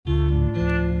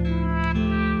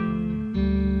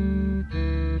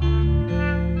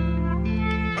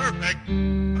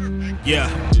Yeah.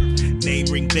 Name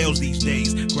ring bells these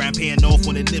days. Grind paying off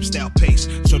on the nip style pace.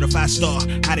 Certified star,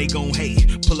 how they gon'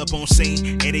 hate? Pull up on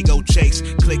scene and they go chase.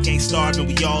 Click ain't starving,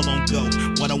 we all on go.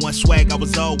 One-on-one swag, I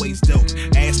was always dope.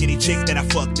 Ask any chick that I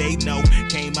fuck, they know.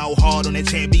 Came out hard on that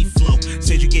tan beef flow.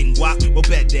 Said you getting guap, well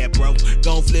bet that, bro.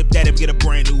 Gon' flip that and get a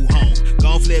brand new home.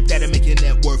 Gon' flip that and make your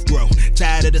net worth grow.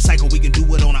 Tired of the cycle, we can do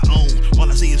it on our own. All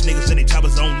I see is niggas and they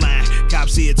choppers online.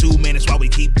 Cops see it too, man, that's why we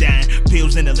keep dying.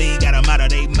 Pills in the lean, got them out of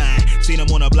they mind. Seen them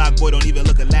on a block, boy, don't even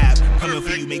look alive. Coming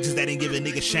for you, mates that ain't give a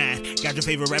nigga shine. Got your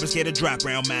favorite rappers scared to drop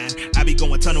round mine. I be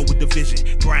going tunnel with the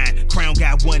vision. Grind, crown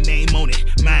got one name on it.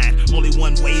 Mine, only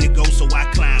one way to go, so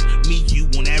I climb. Me, you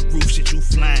on that roof, shit, you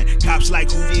flying. Cops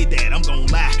like, who did that? I'm gon'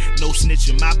 lie. No snitch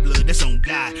in my blood, that's on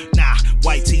God. Nah,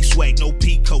 white tee swag, no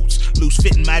peacoats. Loose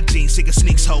fit in my jeans, sick of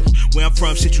sneaks, ho. Where I'm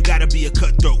from, shit, you gotta be a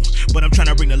cutthroat. But I'm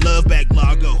tryna bring the love back,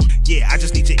 Largo. Yeah, I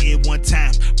just need your ear one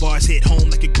time. Bars hit home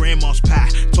like your grandma's pie.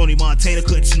 Tony Montana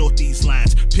couldn't snort these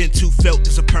lines. Pin 2 felt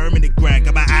it's a permanent grind.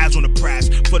 Got my eyes on the prize,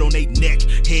 foot on they neck.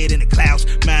 Head in the clouds,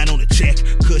 mind on the check.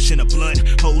 Cushion the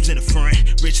blunt, hoes in the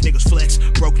front. Rich niggas flex,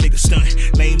 broke niggas stunt.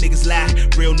 Lame niggas lie,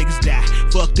 real niggas die.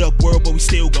 Fucked up world, but we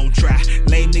still gon' try.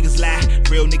 Lame niggas lie,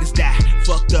 real niggas die.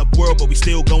 Fucked up world, but we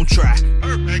still gon' try.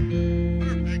 Perfect.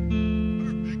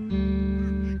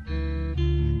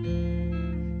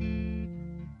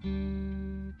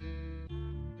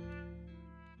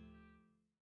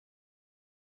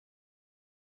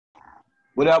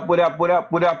 What up, what up, what up,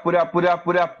 what up, what up, what up,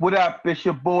 what up, what up? It's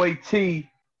your boy T.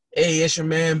 Hey, it's your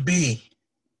man B.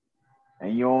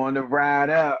 And you're on the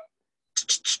ride up.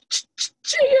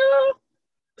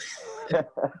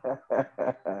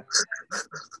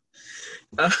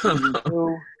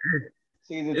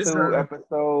 Season 2,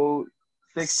 episode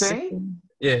 16?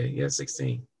 Yeah,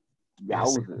 16.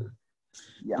 Yowza.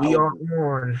 We are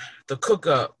on the cook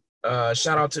up.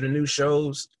 Shout out to the new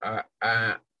shows.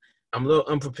 I'm a little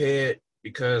unprepared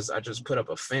because I just put up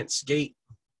a fence gate,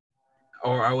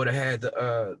 or I would have had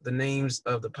the names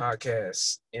of the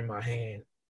podcasts in my hand.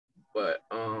 But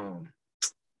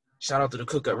shout out to the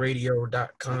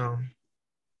cookupradio.com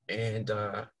and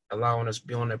allowing us to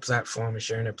be on their platform and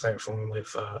sharing their platform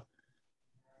with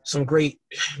some great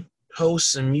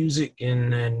hosts and music,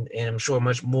 and I'm sure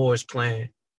much more is planned.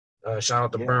 Shout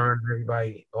out to Burn,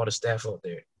 everybody, all the staff out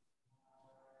there.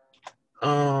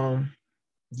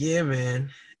 Yeah,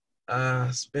 man.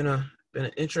 It's been an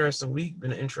interesting week,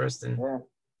 been an interesting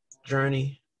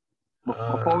journey.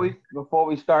 Before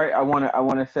we start, I wanna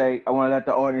let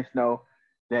the audience know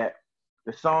that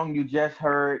the song you just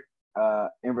heard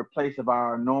in replace of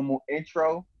our normal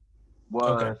intro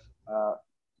was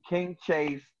King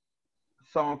Chase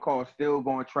song called Still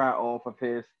Gonna Try off of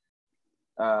his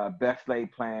Best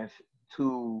Laid Plans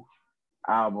 2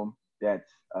 album that's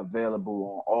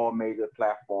available on all major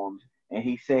platforms. And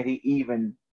he said he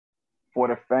even, for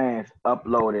the fans,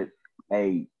 uploaded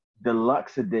a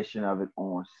deluxe edition of it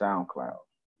on SoundCloud.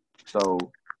 So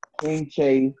King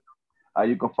Chase,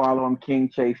 you can follow him, King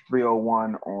Chase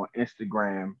 301 on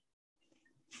Instagram.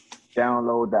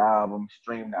 Download the album,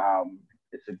 stream the album.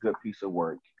 It's a good piece of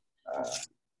work.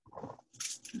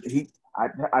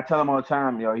 I tell him all the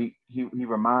time, he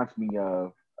reminds me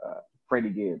of Freddie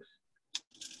Gibbs.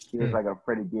 He has like a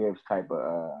Freddie Gibbs type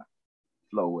of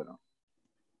flow with him.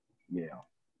 Yeah.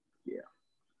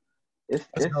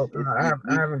 I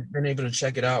haven't been able to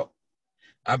check it out.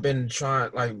 I've been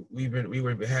trying, like we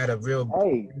had a real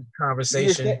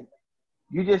conversation.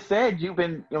 You just said you've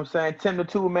been, Tim the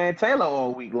Two Man Taylor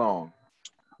all week long.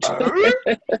 He's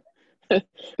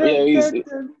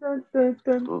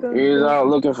out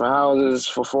looking for houses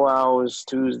for 4 hours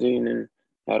Tuesday, and then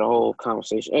had a whole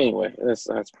conversation. Anyway, that's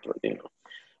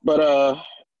But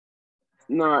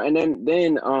and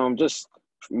then just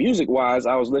music wise,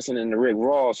 I was listening to Rick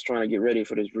Ross, trying to get ready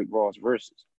for this Rick Ross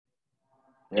verses,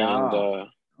 and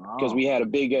because we had a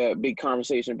big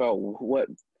conversation about what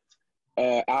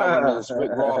album is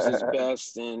Rick Ross's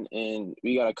best, and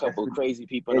we got a couple of crazy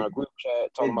people in our group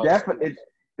chat talking about.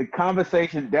 The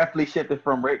conversation definitely shifted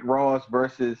from Rick Ross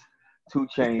versus 2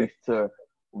 Chainz to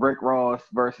Rick Ross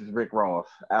versus Rick Ross.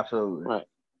 Absolutely.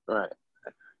 Right.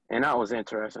 And that was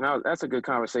interesting. That's a good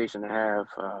conversation to have.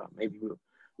 Maybe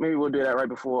we'll do that right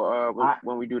before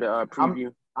when we do the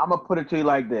preview. I'm gonna put it to you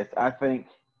like this. I think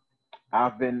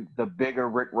I've been the bigger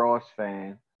Rick Ross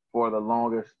fan for the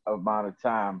longest amount of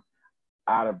time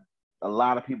out of a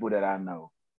lot of people that I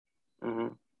know.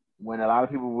 Mm-hmm. When a lot of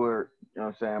people were,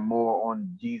 more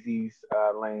on Jeezy's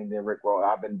lane than Rick Ross.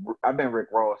 I've been Rick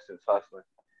Ross since Hustler.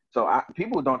 So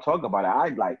people don't talk about it. I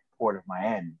like Port of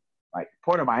Miami. Like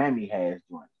Port of Miami has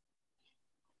joints.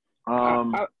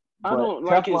 I But don't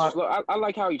like his Teflon, flow. I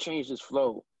like how he changed his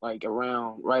flow, like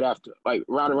around right after, like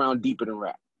around deeper than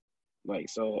rap. Like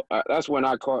so, that's when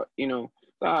I caught, I'm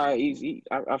riding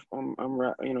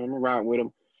with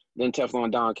him. Then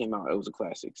Teflon Don came out. It was a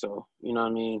classic. So you know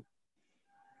what I mean.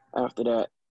 After that,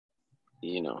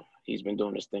 he's been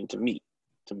doing this thing to me.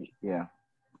 yeah.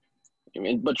 I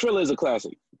mean, but Triller is a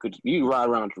classic. Could you ride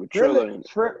around with Triller?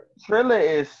 Triller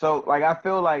is so like I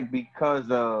feel like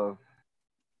because of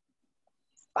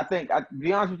to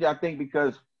be honest with you, I think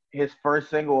because his first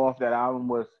single off that album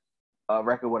was a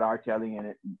record with R. Kelly in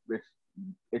it.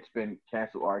 It's been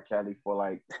canceled R. Kelly for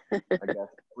like I guess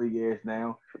 3 years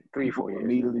now. 3-4 years.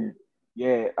 Immediately,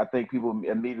 yeah, I think people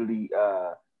immediately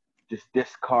just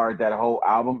discard that whole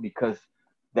album because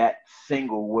that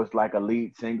single was like a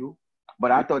lead single.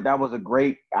 But I thought that was a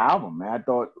great album, man. I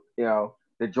thought,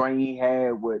 the joint he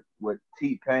had with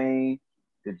T-Pain,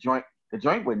 the joint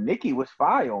with Nicki was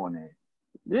fire on it.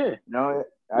 Yeah.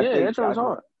 I think that joint was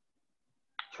hard.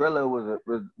 Triller was a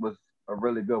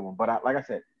really good one. But like I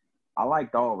said, I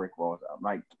liked all Rick Ross.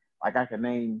 Like I can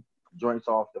name joints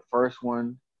off the first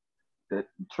one, the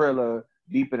Triller,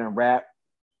 Deeper Than Rap.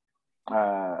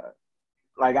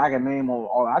 Like I can name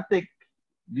all. I think,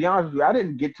 to be honest with you, I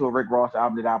didn't get to a Rick Ross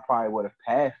album that I probably would have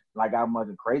passed. Like I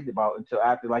wasn't crazy about until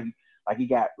after he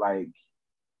got very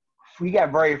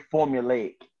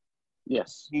formulaic.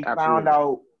 Yes, he absolutely.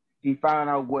 found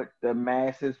out what the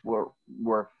masses were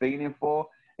feeding for,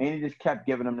 and he just kept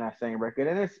giving them that same record.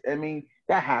 And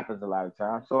that happens a lot of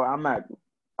times. So I'm not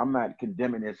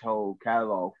condemning his whole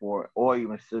catalog for it, or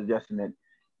even suggesting that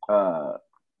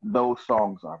those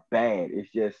songs are bad. It's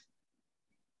just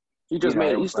he just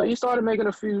he started making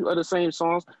a few of the same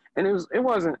songs, and it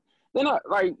wasn't. They're not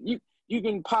like you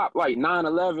can pop like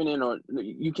 9/11 or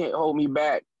You Can't Hold Me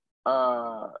Back,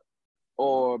 or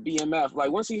BMF.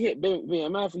 Like once he hit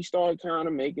BMF, he started kind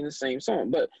of making the same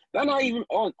song. But they're not even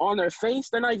on their face.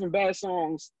 They're not even bad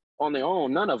songs on their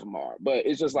own. None of them are. But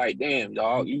it's just like, damn,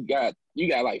 dog, you got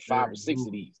like 5 or 6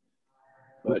 of these.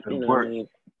 But you know what I mean?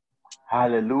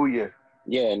 Hallelujah.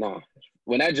 Yeah, nah.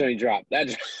 When that joint dropped, that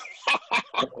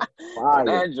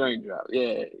joint dropped.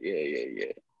 Yeah.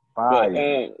 Fire.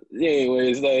 But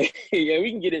anyways, like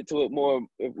we can get into it more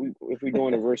if we're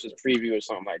doing a versus preview or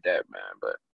something like that, man.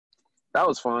 But that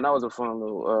was fun. That was a fun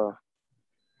little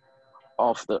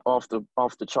off the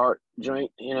chart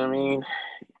joint. You know what I mean?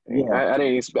 Yeah. I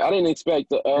didn't expect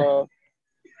the.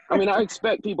 I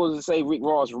expect people to say Rick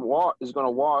Ross is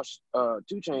gonna wash 2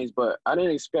 Chainz, but I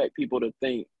didn't expect people to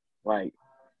think like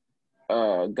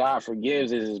God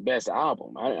Forgives is his best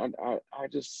album. I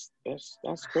just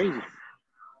that's crazy.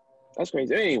 That's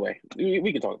crazy. Anyway,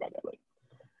 we can talk about that later.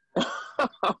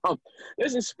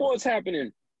 There's some sports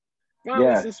happening.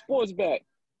 Finally, some sports back.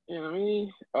 You know what I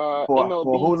mean? MLB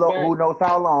for who knows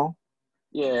how long?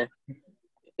 Yeah.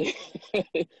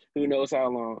 Who knows how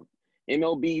long?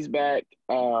 MLB's back.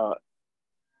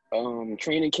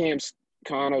 Training camps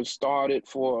kind of started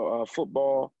for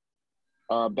football.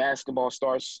 Basketball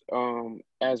starts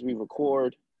as we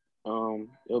record.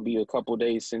 It'll be a couple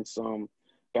days since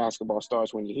basketball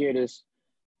starts when you hear this.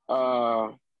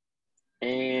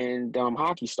 And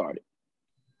hockey started.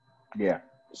 Yeah.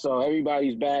 So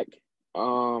everybody's back.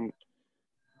 The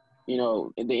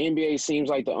NBA seems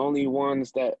like the only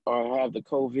ones that have the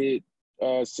COVID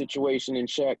situation in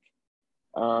check.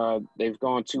 They've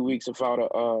gone 2 weeks without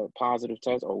a positive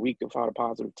test, or a week without a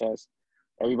positive test.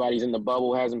 Everybody's in the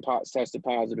bubble hasn't tested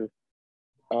positive.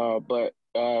 But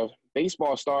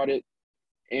baseball started,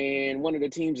 and one of the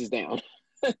teams is down.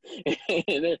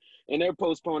 and they're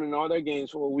postponing all their games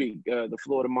for a week. The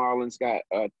Florida Marlins got,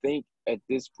 I think at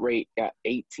this rate, got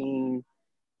 18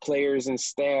 players and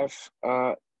staff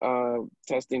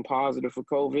testing positive for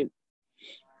COVID.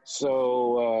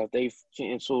 So they've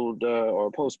canceled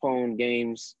or postponed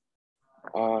games,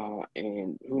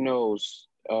 and who knows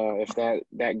if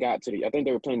that got to I think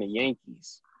they were playing the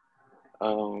Yankees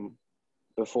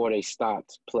before they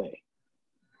stopped play.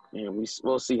 And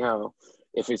we'll see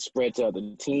if it spread to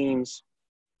other teams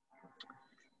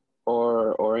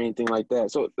or anything like that.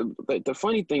 So the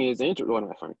funny thing is, not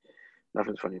funny.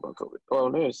 Nothing's funny about COVID. Oh,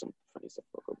 there's some funny stuff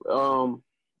about COVID.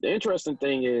 The interesting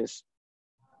thing is,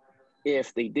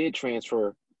 if they did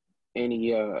transfer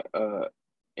any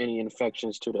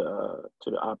infections to the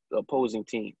opposing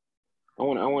team, I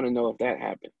want to know if that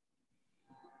happened.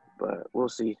 But we'll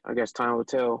see. I guess time will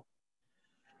tell.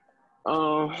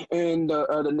 And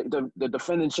the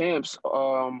defending champs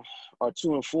are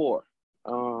 2-4.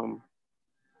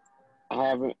 I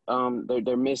haven't.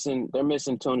 They're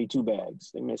missing Tony Two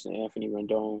Bags. They're missing Anthony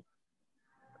Rendon.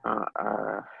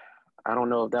 I don't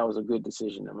know if that was a good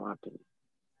decision in my opinion.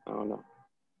 I don't know.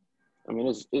 I mean,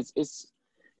 it's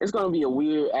going to be a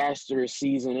weird asterisk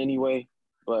season anyway.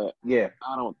 But Yeah,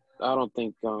 I don't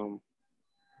think that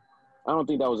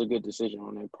was a good decision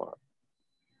on their part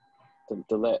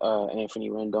to let Anthony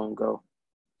Rendon go.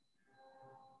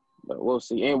 But we'll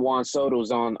see. And Juan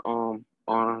Soto's on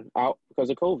out because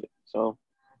of COVID. So,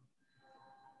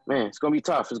 man, it's gonna be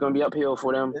tough. It's gonna be uphill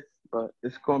for them. But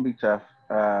it's gonna be tough.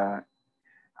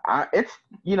 It's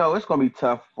gonna be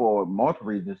tough for multiple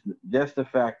reasons. Just the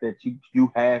fact that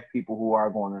you have people who are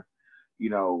gonna,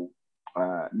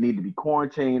 need to be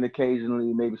quarantined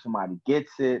occasionally. Maybe somebody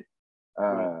gets it.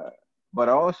 But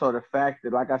also the fact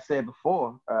that, like I said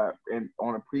before,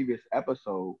 on a previous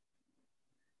episode,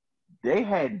 they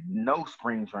had no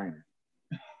spring training.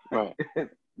 Right.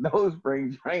 No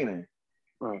spring training.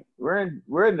 Right.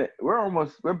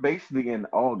 We're basically in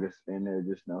August and they're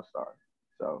just now starting.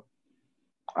 So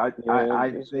I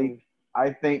think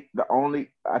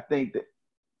that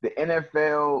the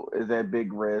NFL is at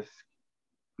big risk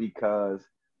because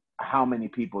how many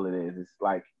people it is. It's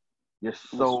like you're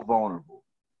so vulnerable.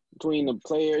 Between the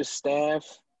players, staff,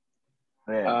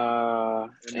 and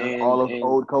all of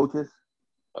old coaches.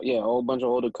 Yeah, a whole bunch of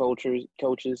older coaches.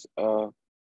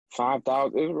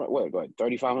 5,000, what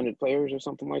 3,500 players or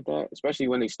something like that. Especially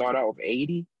when they start out with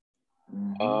 80.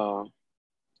 Mm-hmm.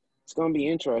 It's gonna be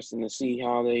interesting to see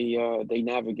how they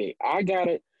navigate. I got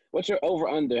it. What's your over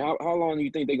under? How long do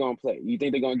you think they're gonna play? You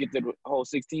think they're gonna get to the whole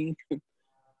 16?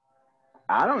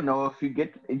 I don't know if you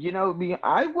get.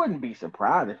 I wouldn't be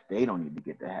surprised if they don't even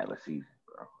get to have a season,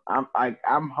 bro.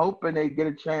 I'm hoping they get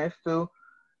a chance to,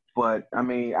 but I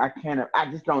mean, I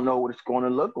just don't know what it's going to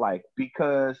look like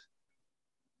because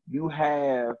you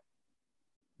have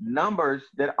numbers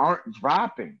that aren't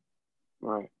dropping.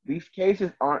 Right. These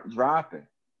cases aren't dropping,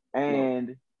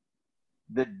 and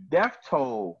the death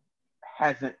toll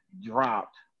hasn't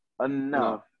dropped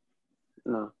enough.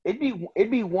 No. It'd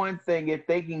be one thing if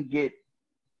they can get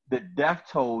the death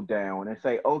toll down and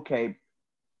say, okay,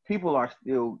 people are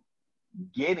still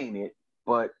getting it,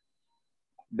 but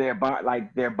their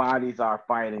bodies are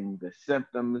fighting the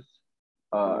symptoms.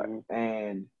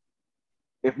 And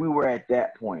if we were at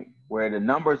that point where the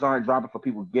numbers aren't dropping for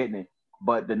people getting it,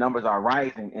 but the numbers are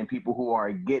rising and people who are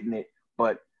getting it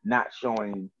but not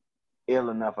showing ill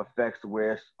enough effects to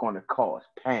where it's going to cause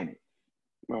panic.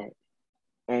 Right.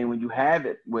 And when you have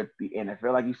it with the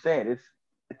NFL, like you said, it's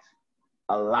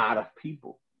a lot of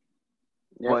people.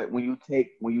 Yep. But when you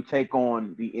take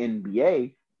on the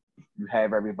NBA, you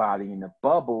have everybody in the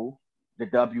bubble, the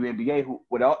WNBA,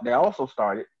 they also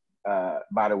started,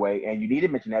 by the way, and you need to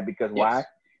mention that because why?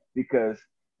 Because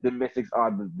the Mystics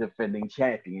are the defending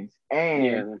champions,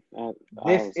 and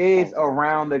this is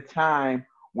around the time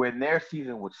when their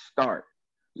season would start.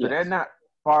 So they're not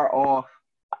far off.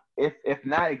 If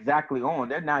not exactly on,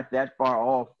 they're not that far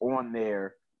off on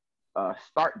their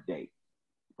start date.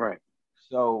 Right.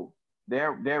 So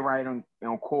they're right on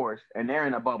course, and they're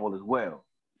in a bubble as well.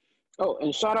 Oh,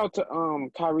 and shout out to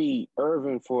Kyrie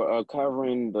Irving for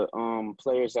covering the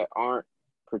players that aren't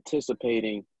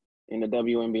participating in the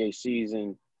WNBA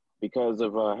season because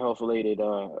of health-related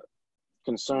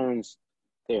concerns.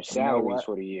 Their salaries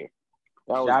for the year.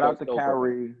 Shout out to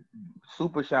Kyrie.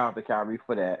 Super shout out to Kyrie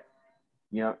for that.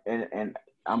 And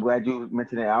I'm glad you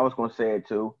mentioned it. I was going to say it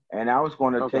too, and I was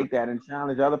going to take that and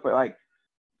challenge other people.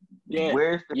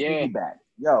 Where's the piggyback?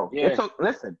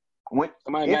 Listen.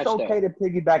 It's okay to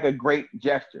piggyback a great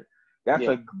gesture. That's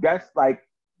like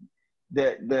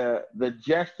the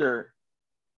gesture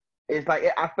is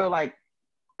like, I feel like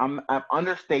I'm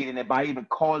understating it by even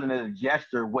calling it a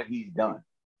gesture what he's done.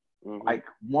 Mm-hmm. Like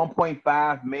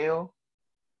 1.5 mil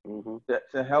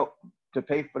to help to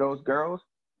pay for those girls.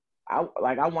 I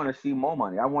want to see more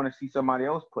money. I want to see somebody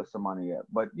else put some money up.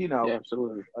 But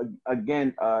absolutely.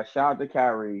 Again, shout out to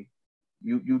Kyrie.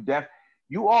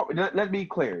 Let's be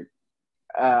clear.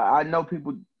 I know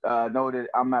people know that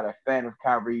I'm not a fan of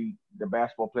Kyrie, the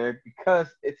basketball player, because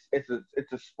it's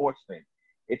a sports thing.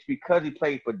 It's because he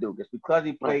played for Duke. It's because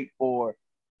he played for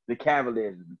the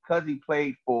Cavaliers. It's because he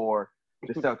played for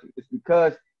the Celtics. It's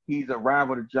because he's a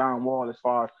rival to John Wall as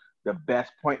far as the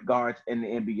best point guards in the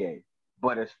NBA.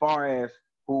 But as far as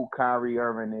who Kyrie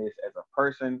Irving is as a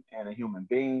person and a human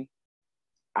being,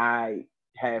 I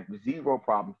have zero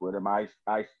problems with him. I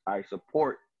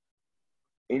support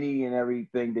any and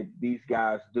everything that these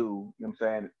guys do, you know what I'm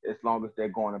saying, as long as they're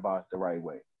going about it the right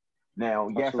way. Now,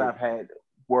 yes, I've had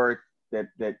words that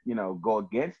go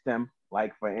against him,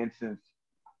 like, for instance,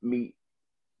 me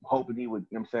hoping he would,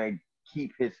 you know what I'm saying,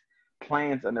 keep his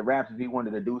plans under wraps if he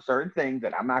wanted to do certain things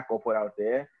that I'm not going to put out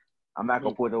there. I'm not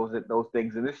going to put those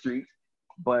things in the streets.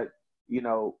 But, you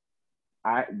know,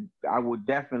 I would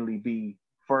definitely be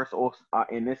first or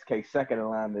in this case second in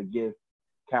line to give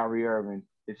Kyrie Irving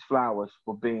his flowers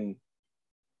for being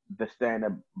the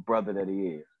stand-up brother that he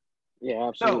is. Yeah,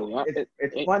 absolutely. So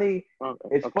it's funny.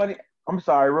 It's funny. I'm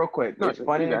sorry, real quick. No, it's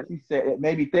funny that you said it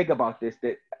made me think about this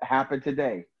that happened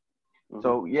today. Mm-hmm.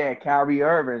 So yeah, Kyrie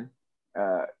Irving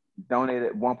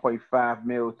donated 1.5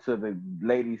 mil to the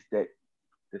ladies that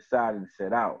decided to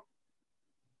sit out.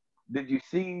 Did you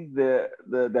see the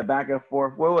back and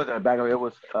forth? What was it? It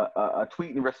was a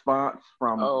tweet in response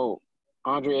from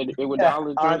Andre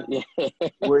Iguodala,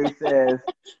 where he says,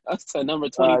 "That's number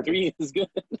 23 is good."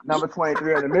 Number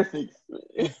 23 of the Mystics.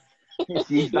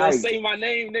 She's like, say my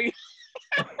name, nigga.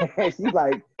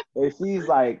 she's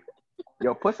like,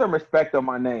 yo, put some respect on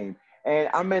my name. And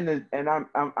I'm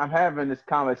having this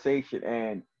conversation,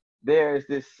 and there's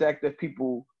this sect of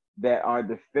people that are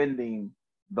defending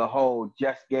the whole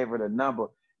just gave her the number,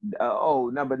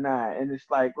 number 9, and it's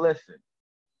like, listen.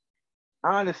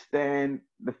 I understand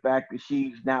the fact that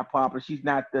she's not popular. She's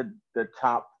not the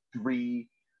top 3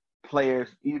 players,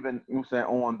 even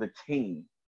on the team.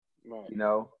 Right. You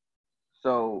know,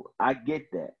 so I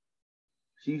get that.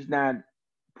 She's not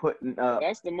putting up.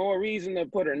 That's the more reason to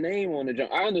put her name on the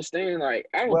jump. I understand. Like,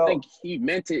 I don't think he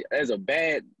meant it as a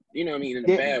bad, in a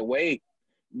bad way.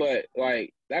 But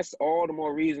like, that's all the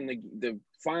more reason to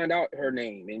find out her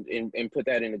name and put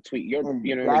that in a tweet.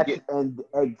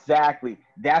 Exactly.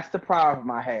 That's the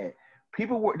problem I had.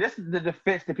 This is the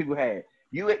defense that people had.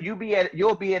 You'll be at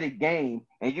a game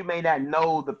and you may not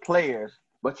know the players,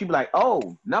 but you be like,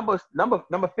 oh, number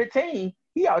 15,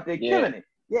 he out there killing it.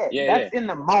 That's in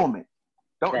the moment.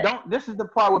 Don't. This is the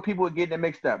part where people are getting it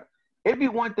mixed up. It'd be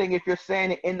one thing if you're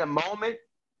saying it in the moment,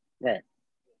 right?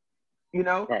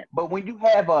 Right. But when you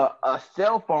have a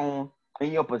cell phone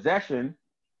in your possession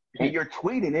and you're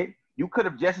tweeting it, you could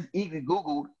have just as easily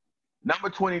Googled number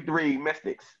 23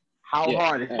 Mystics. How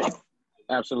hard is it?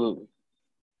 Absolutely.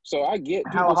 So I get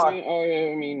people saying, "Oh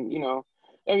yeah," I mean,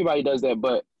 everybody does that,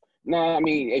 but nah, I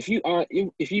mean, if you Andre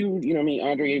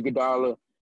Iguodala,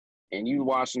 and you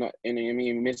watching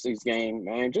Mystics game,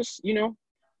 man, just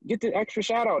get the extra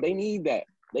shout out. They need that.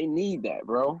 They need that,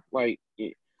 bro. Like,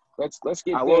 let's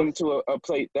get them to a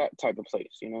place, that type of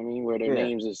place. You know what I mean? Where their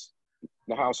names is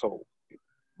the household.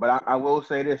 But I will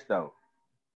say this though: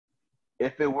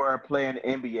 if it were a play in the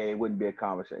NBA, it wouldn't be a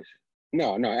conversation.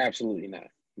 No, absolutely not.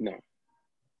 No,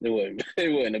 it wouldn't.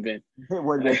 It wouldn't have been. It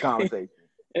wouldn't be a conversation.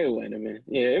 It wouldn't have been.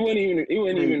 Yeah, it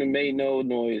wouldn't even have made no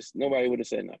noise. Nobody would have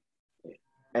said nothing. Yeah.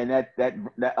 And that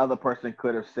other person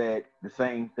could have said the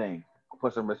same thing.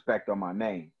 Put some respect on my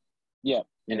name. Yeah,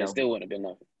 and it still wouldn't have been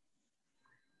nothing.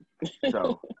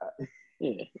 So,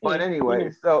 But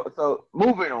anyway, so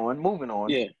moving on.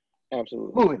 Yeah,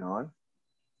 absolutely. Moving on.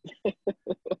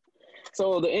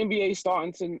 So the NBA has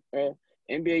started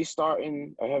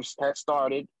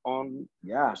on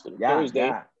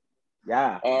Thursday.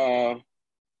 Yeah.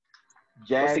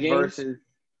 Jazz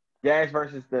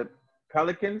versus the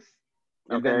Pelicans,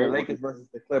 and then the Lakers versus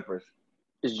the Clippers.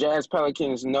 It's Jazz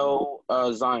Pelicans, no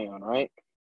Zion, right?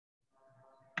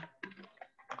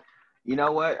 You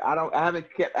know what? I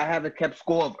haven't kept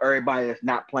score of everybody that's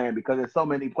not playing because there's so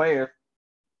many players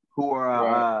who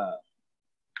are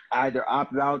either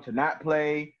opted out to not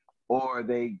play or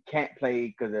they can't play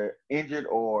because they're injured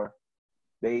or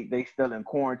they still in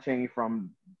quarantine from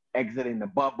exiting the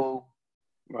bubble.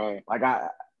 Right. Like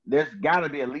there's got to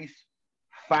be at least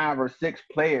 5 or 6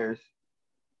 players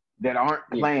that aren't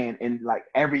playing in like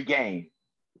every game.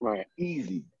 Right.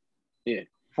 Easy. Yeah.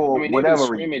 For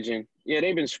whatever reason. Yeah,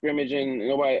 they've been scrimmaging.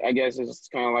 Nobody, I guess it's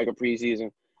kind of like a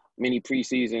mini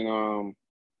preseason,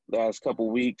 last couple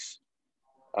weeks.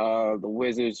 The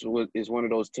Wizards is one of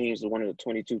those teams, one of the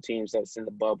 22 teams that's in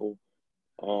the bubble.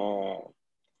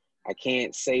 I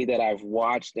can't say that I've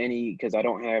watched any because I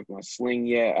don't have my sling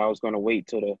yet. I was going to wait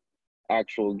till the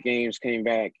actual games came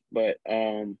back, but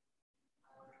I'm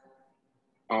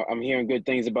hearing good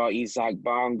things about Isaac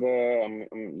Bonga.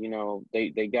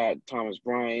 They got Thomas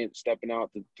Bryant stepping out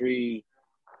the 3,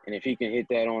 and if he can hit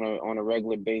that on a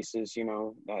regular basis,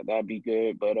 that'd be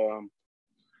good. But I'm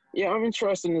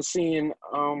interested in seeing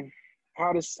how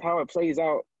it plays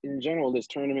out in general, this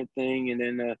tournament thing, and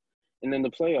then the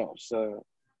playoffs.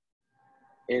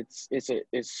 It's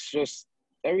just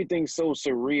everything's so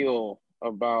surreal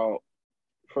about,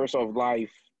 first off,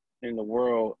 life in the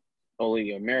world,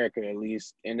 only America at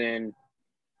least, and then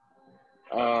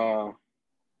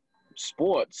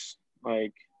sports.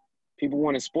 Like, people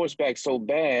wanted sports back so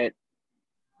bad,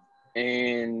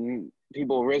 and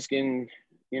people risking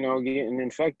getting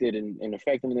infected and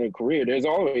affecting their career. There's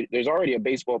already a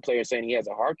baseball player saying he has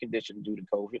a heart condition due to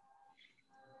COVID.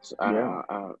 So,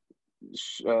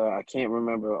 I can't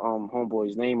remember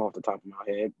homeboy's name off the top of my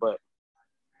head, but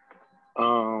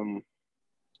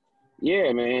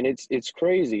yeah, man, it's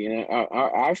crazy, and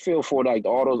I feel for like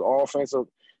all those offensive.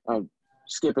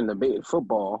 Skipping the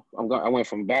football, I went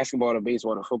from basketball to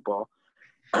baseball to football.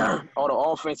 All the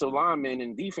offensive linemen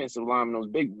and defensive linemen, those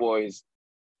big boys,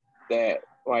 that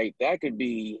could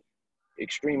be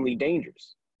extremely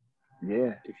dangerous.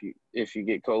 Yeah. If you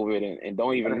get COVID and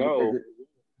don't even know.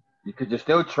 Because you're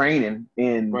still training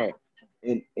in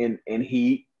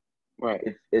heat.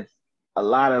 Right. It's a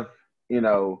lot of,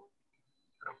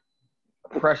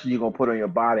 pressure you're gonna put on your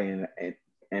body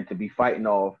and to be fighting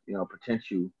off,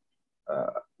 potential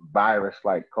virus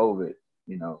like COVID,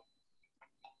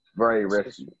 very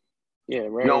risky. Yeah,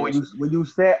 right. When you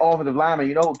said offensive lineman,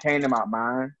 who came to my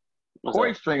mind?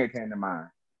 Corey Stringer came to mind.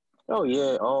 Oh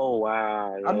yeah. Oh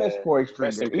wow. Yeah. I miss Corey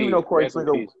Stringer. Even though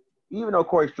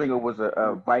Corey Stringer was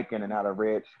a Viking and not a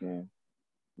Redskin,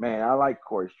 man, I like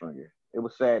Corey Stringer. It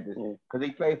was sad because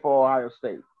he played for Ohio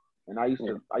State, and I used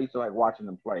to like watching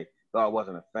them play. Though I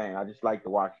wasn't a fan, I just liked to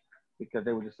watch because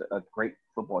they were just a great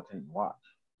football team to watch.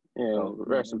 Yeah, so,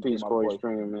 rest in peace, Corey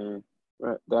Stringer, man.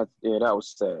 That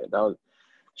was sad. That was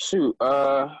shoot.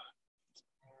 The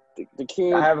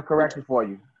kid. I have a correction for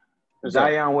you.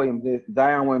 Zion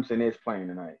Williamson is playing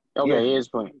tonight. Okay, he is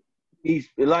playing. He's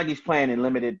playing in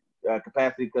limited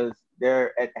capacity because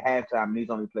they're at halftime and he's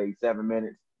only played 7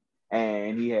 minutes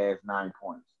and he has 9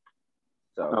 points.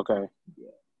 So okay,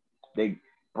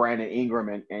 Brandon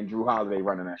Ingram and Drew Holiday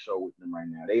running that show with them right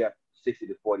now. They are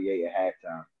 60-48 at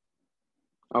halftime.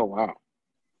 Oh wow!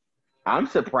 I'm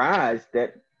surprised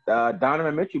that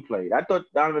Donovan Mitchell played. I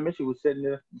thought Donovan Mitchell was sitting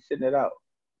it out.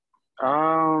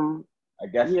 I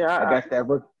guess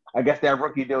that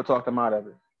rookie deal talked him out of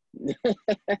it.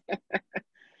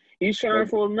 He's trying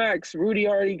for a max. Rudy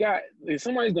already got.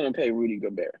 Somebody's gonna pay Rudy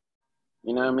Gobert.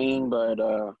 You know what I mean? But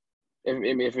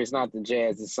if it's not the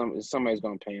Jazz, somebody's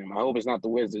gonna pay him. I hope it's not the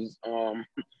Wizards.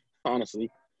 Honestly,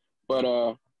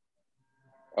 but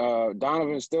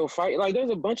Donovan's still fighting. Like there's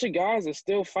a bunch of guys that's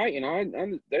still fighting.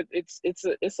 It's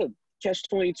a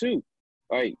catch-22.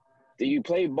 Like, do you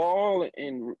play ball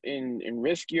and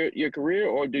risk your career,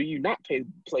 or do you not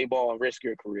play ball and risk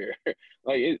your career?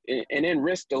 and then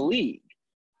risk the league,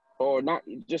 or not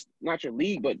your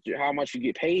league, but how much you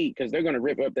get paid, because they're gonna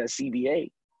rip up that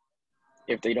CBA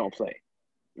if they don't play.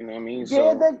 You know what I mean?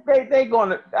 Yeah, they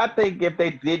gonna. I think if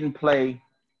they didn't play,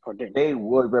 they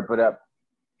would rip it up,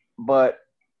 but.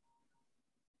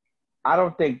 I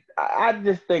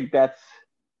just think that's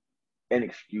an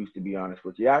excuse, to be honest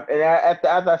with you. As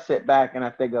I sit back and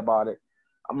I think about it,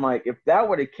 I'm like, if that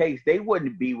were the case, they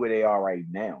wouldn't be where they are right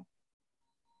now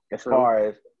as far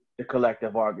as the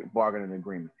collective bargaining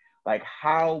agreement. Like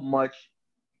how much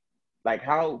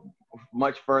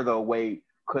further away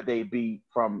could they be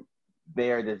from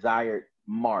their desired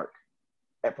mark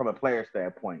from a player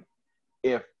standpoint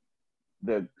if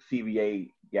the CBA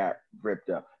got ripped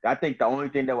up? I think the only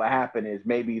thing that would happen is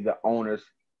maybe the owners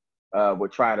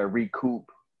would try to recoup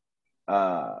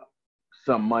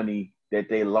some money that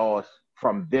they lost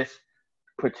from this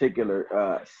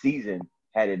particular season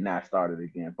had it not started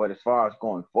again. But as far as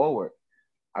going forward,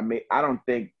 I don't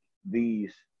think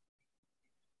these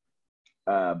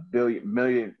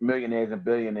millionaires and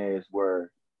billionaires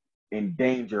were in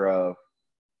danger of,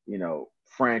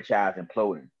 franchise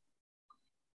imploding.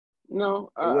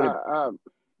 No, yeah,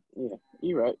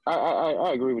 you're right.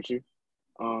 I agree with you.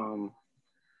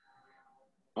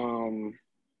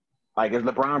 Like, is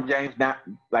LeBron James not,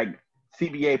 like,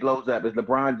 CBA blows up, is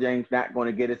LeBron James not going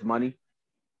to get his money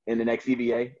in the next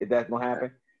CBA? Is that going to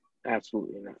happen?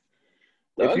 Absolutely not.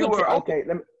 If you were, okay,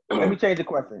 let me change the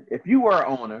question. If you were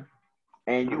an owner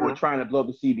and you were trying to blow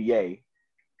the CBA,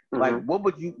 like, what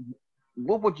would you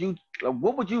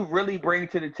really bring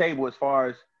to the table as far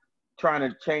as trying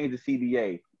to change the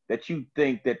CBA that you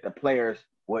think that the players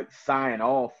would sign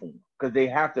off on? Because they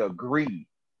have to agree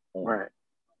on. Right.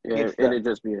 Yeah, it'd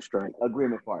just be a strike.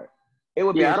 Agreement part. It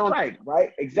would be a strike,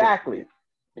 right? Exactly.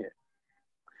 Yeah.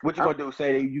 What you gonna do?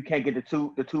 Say that you can't get the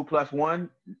 2+1?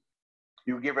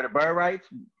 You get rid of bird rights?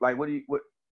 Like, what are you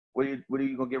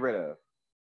gonna get rid of?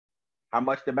 How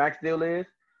much the max deal is?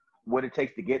 What it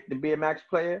takes to get to be a max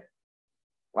player?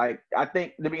 Like, I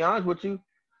think, to be honest with you,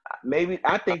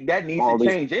 I think that needs to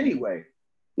change anyway.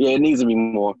 Yeah, it needs to be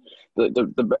more. The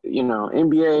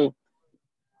NBA.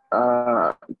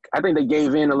 I think they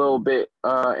gave in a little bit,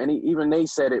 and even they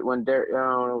said it when they're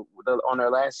on their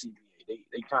last CBA.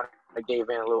 They kind of gave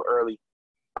in a little early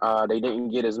They didn't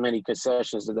get as many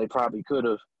concessions as they probably could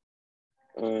have,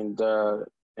 and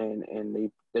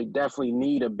they definitely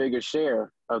need a bigger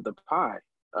share of the pie,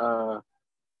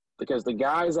 because the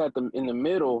guys in the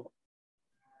middle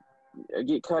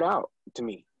get cut out to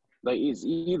me. Like, it's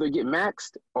either get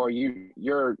maxed or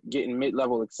you're getting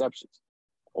mid-level exceptions,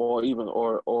 or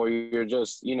you're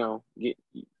just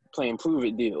playing prove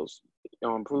it deals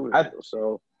on prove it deals.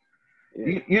 So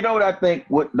yeah. You know what I think?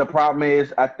 What the problem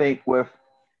is? I think with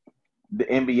the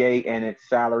NBA and its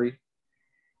salary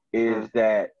is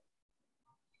that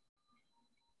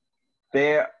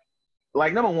they're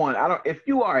like, number one, if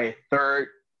you are a third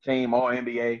team All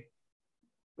NBA,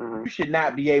 you should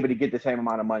not be able to get the same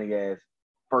amount of money as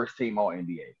first team All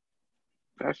NBA.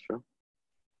 That's true.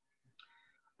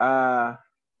 I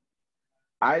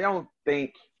don't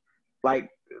think, like,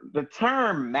 the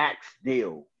term max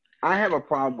deal, I have a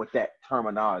problem with that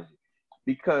terminology,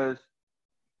 because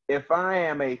if I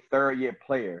am a third-year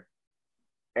player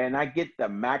and I get the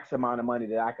max amount of money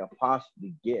that I could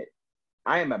possibly get,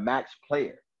 I am a max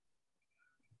player.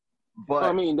 But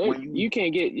I mean, you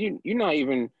can't get you're not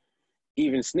even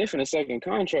sniffing a second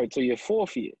contract till your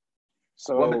fourth year.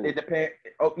 So well, it depends.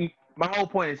 My whole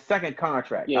point is second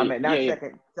contract. Yeah, I mean, not yeah,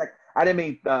 second. I didn't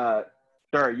mean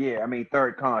third year. I mean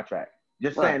third contract.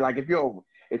 Just saying, like, if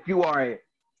you are an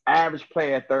average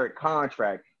player third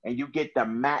contract and you get the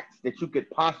max that you could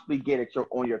possibly get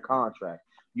on your contract,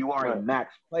 you are a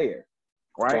max player,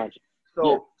 right?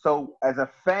 Gotcha. So as a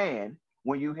fan,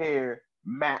 when you hear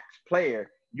max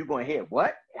player, you're going to hear,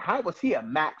 what? How was he a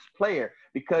max player?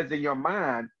 Because in your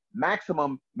mind,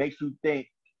 maximum makes you think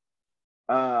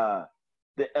the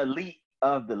elite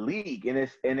of the league, and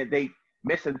they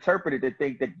misinterpreted to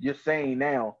think that you're saying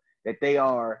now that they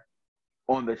are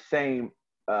on the same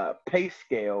pay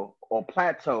scale or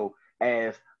plateau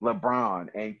as LeBron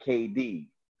and KD,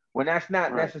 when that's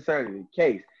not necessarily the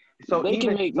case. So they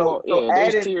can make more. Adding,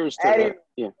 there's tiers to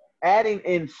that. Adding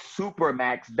in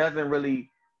Supermax doesn't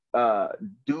really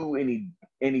do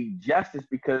any justice,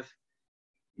 because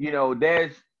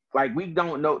there's, like, we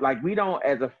don't know, like, we don't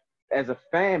as a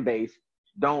fan base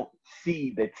don't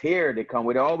see the tier that come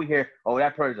with it. All we hear, oh,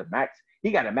 that person's a max,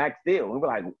 he got a max deal, and we're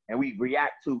like, and we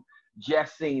react to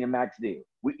just seeing a max deal.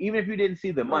 Even if you didn't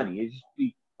see the money, it's just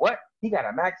what, he got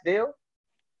a max deal.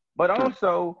 But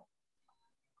also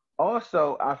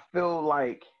I feel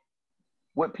like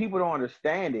what people don't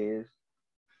understand is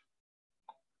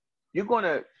you're going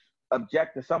to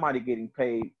object to somebody getting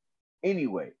paid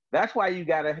anyway. That's why you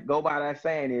got to go by that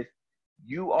saying is,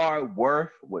 you are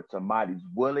worth what somebody's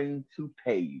willing to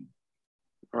pay you.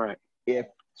 Right. If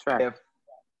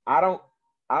I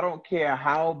don't care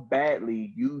how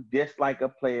badly you dislike a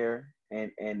player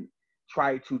and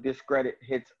try to discredit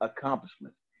his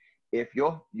accomplishments. If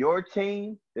your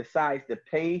team decides to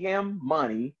pay him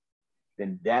money,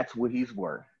 then that's what he's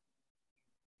worth.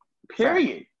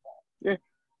 Period. Yeah.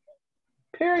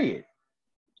 Period.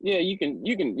 Yeah, you can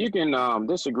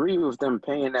disagree with them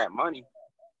paying that money,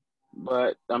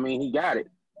 but I mean, he got it.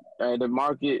 The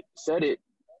market said it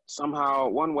somehow,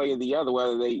 one way or the other,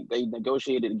 whether they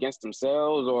negotiated against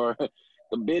themselves or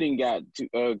the bidding got too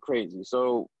crazy.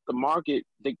 So the market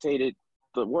dictated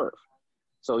the worth.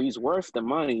 So he's worth the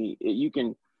money. You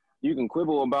can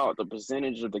quibble about the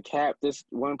percentage of the cap this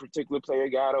one particular player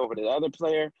got over the other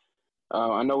player.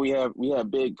 I know we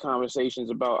have big conversations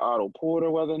about Otto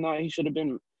Porter, whether or not he should have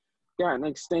gotten an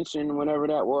extension whenever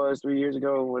that was, 3 years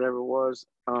ago, whatever it was.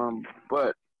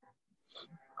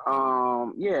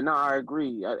 I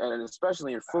agree, and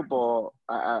especially in football,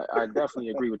 I definitely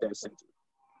agree with that sentiment.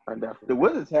 I definitely. The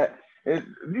Wizards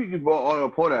you can go on a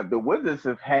point up. The Wizards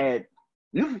have had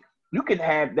you can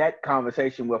have that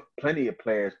conversation with plenty of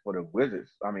players for the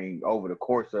Wizards. I mean, over the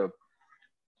course of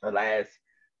the last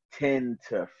 10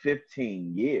 to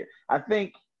 15 years, I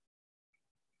think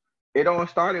it all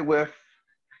started with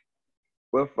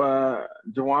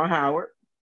Juwan Howard.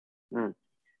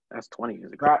 That's 20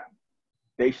 years ago.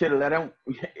 They should have let him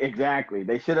exactly.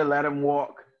 They should have let him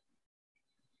walk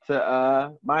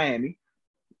to Miami.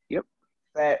 Yep.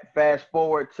 Fast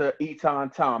forward to Eton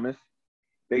Thomas.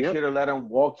 They should have let him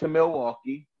walk to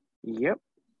Milwaukee. Yep.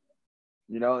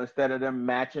 Instead of them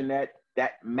matching that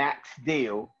max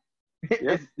deal.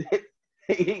 Yep.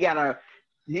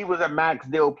 He was a max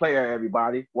deal player,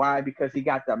 everybody. Why? Because he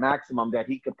got the maximum that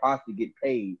he could possibly get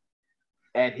paid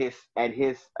at his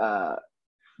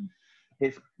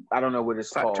I don't know what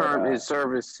it's called. His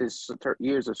service, his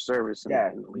years of service.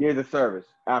 Years of service.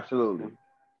 Absolutely.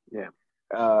 Yeah.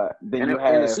 Then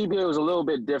and the CBA was a little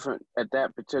bit different at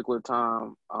that particular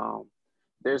time.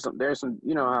 some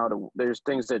you know how there's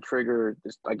things that trigger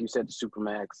this, like you said, the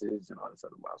supermaxes and all this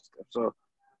other wild stuff. So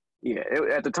yeah,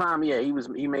 at the time, yeah,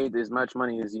 he made as much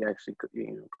money as he actually could,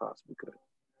 possibly could.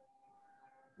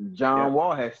 John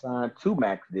Wall has signed 2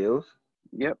 max deals.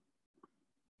 Yep.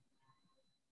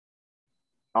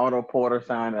 Otto Porter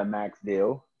signed a max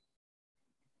deal.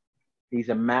 He's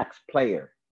a max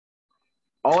player.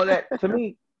 All that to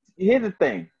me, here's the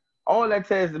thing. All that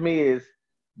says to me is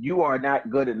you are not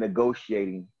good at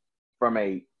negotiating from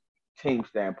a team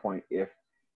standpoint if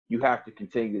you have to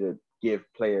continue to give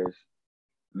players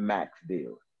max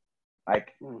deals.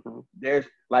 Like there's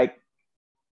like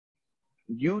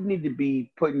you need to be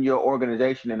putting your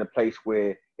organization in a place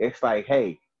where it's like,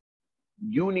 hey,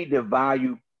 you need to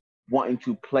value wanting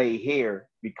to play here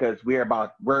because we're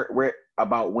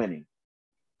about winning.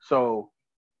 So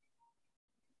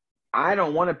I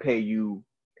don't want to pay you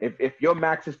if your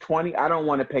max is 20, I don't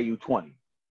want to pay you 20.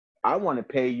 I want to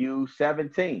pay you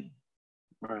 17.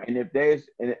 Right. And if there's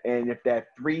and if that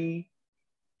 $3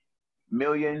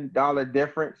 million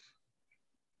difference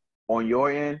on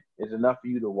your end is enough for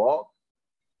you to walk,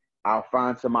 I'll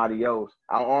find somebody else.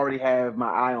 I'll already have my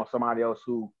eye on somebody else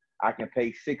who I can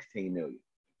pay $16 million.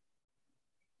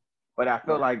 But I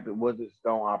feel like the Wizards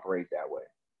don't operate that way.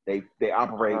 They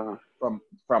operate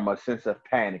from a sense of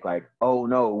panic, like, oh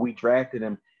no, we drafted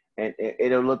him, and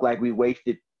it'll look like we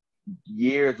wasted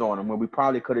years on him when we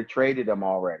probably could have traded him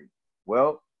already.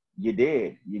 Well, you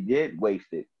did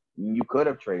waste it. You could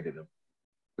have traded him,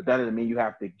 but that doesn't mean you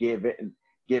have to give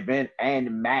in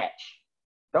and match.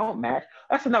 Don't match.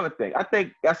 That's another thing. I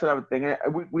think that's another thing.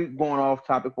 We going off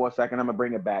topic for a second. I'm gonna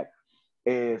bring it back.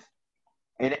 Is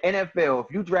in the NFL,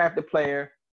 if you draft a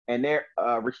player and they're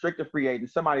restricted free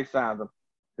agent, somebody signs them,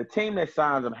 the team that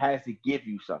signs them has to give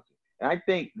you something. And I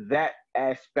think that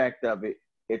aspect of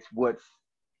it's what's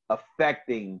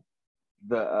affecting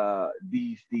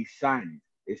these signings.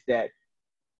 Is that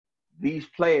these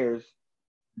players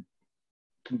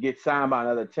can get signed by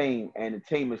another team and the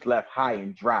team is left high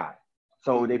and dry.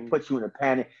 So they put you in a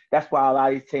panic. That's why a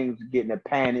lot of these teams get in a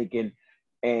panic and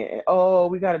oh,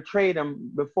 we got to trade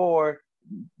them before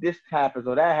this happens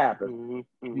or that happens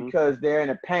because they're in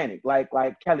a panic. Like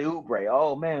Kelly Oubre.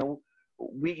 Oh man,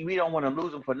 we don't want to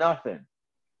lose him for nothing.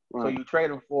 Right. So you trade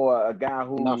him for a guy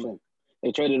who nothing.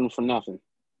 They traded him for nothing,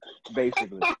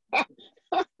 basically.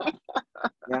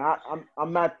 Yeah,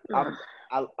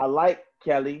 I like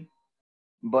Kelly,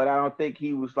 but I don't think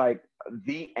he was like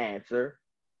the answer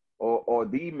or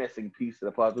the missing piece of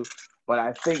the puzzle. But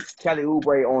I think Kelly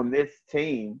Oubre on this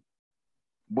team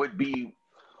would be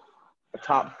a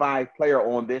top 5 player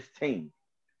on this team.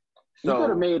 So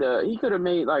he could have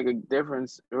made like a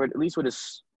difference, or at least with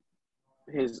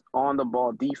his on the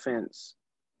ball defense.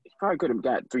 He probably could have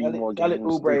got 3 more games.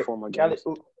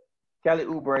 Kelly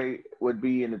Oubre would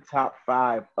be in the top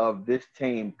 5 of this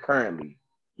team currently.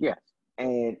 Yes.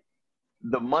 And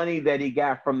the money that he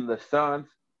got from the Suns,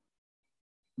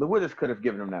 the Wizards could have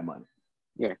given him that money.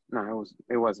 Yeah, no,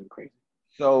 it wasn't crazy.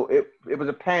 So it was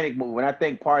a panic move, and I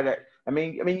think part of that. I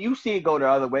mean, you see it go the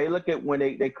other way. Look at when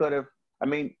they could have. I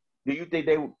mean, do you think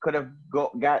they could have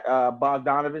got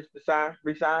Bogdanovich to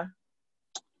resign?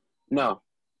 No,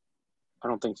 I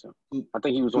don't think so. I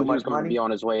think he was going to be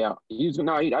on his way out.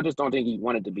 I just don't think he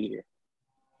wanted to be here.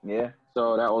 Yeah.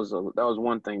 So that was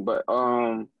one thing, but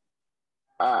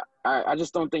I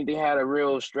just don't think they had a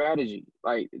real strategy.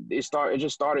 Like it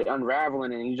just started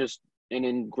unraveling, and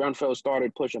then Grunfeld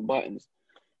started pushing buttons.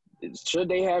 Should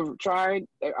they have tried?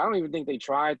 I don't even think they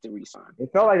tried to re-sign.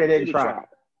 It felt like they didn't try.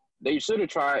 They should have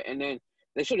tried, and then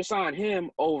they should have signed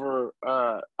him over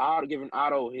giving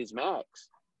Otto his max.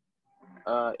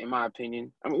 In my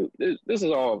opinion, I mean this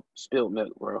is all spilled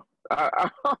milk, bro.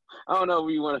 I don't know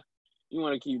if you want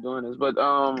to keep doing this, but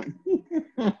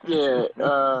yeah.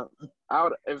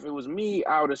 If it was me,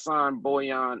 I would have signed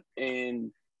Bojan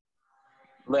and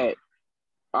let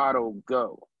Otto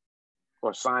go,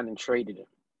 or signed and traded him.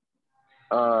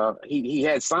 He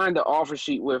had signed the offer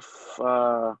sheet with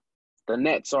the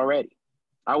Nets already.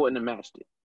 I wouldn't have matched it.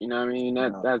 You know what I mean?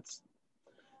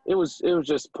 It was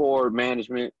just poor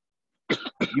management.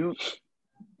 You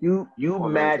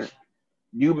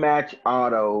match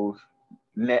Otto's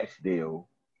Nets deal.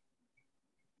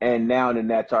 And now the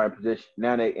Nets are in position.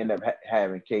 Now they end up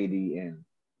having KD and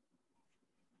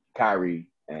Kyrie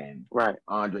and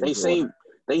Andre.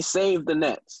 They saved the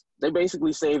Nets. They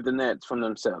basically saved the Nets from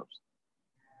themselves.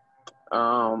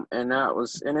 And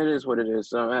it is what it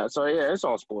is. So yeah, it's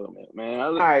all spoiled, man.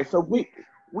 All right, so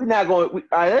we're not going. All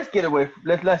right, let's get away.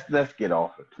 Let's get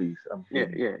off it, please.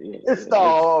 Yeah. Let's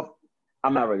start off.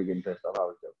 I'm not really getting pissed off. I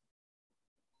was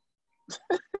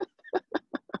joking.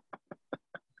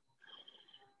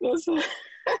 Let's you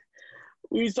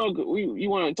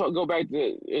want to go back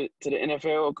to the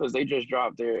NFL because they just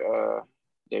dropped their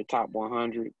top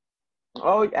 100.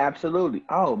 Oh, absolutely.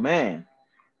 Oh man.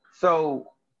 So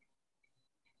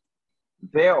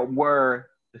there were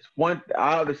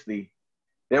obviously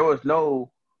there was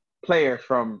no players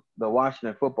from the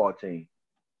Washington football team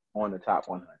on the top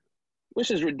 100,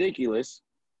 which is ridiculous.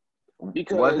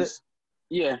 Because was it?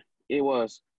 Yeah, it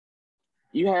was.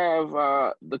 You have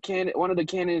one of the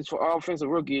candidates for offensive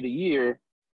rookie of the year.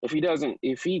 If he doesn't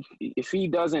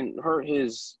hurt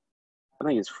his, I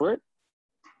think his foot,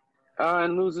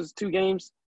 and loses 2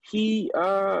 games, he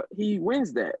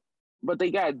wins that. But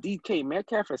they got DK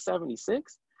Metcalf at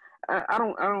 76. I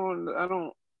don't.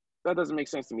 That doesn't make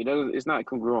sense to me. It's not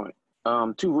congruent.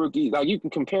 2 rookies, like you can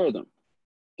compare them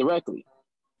directly.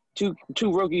 Two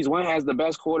rookies. One has the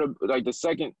best quarter, like the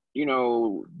second.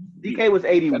 DK was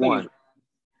 81.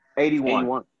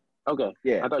 81. Okay.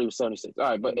 Yeah. I thought he was 76.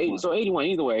 All right, but 81.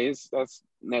 Either way, that's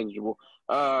negligible.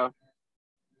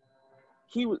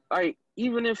 He was like,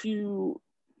 even if you.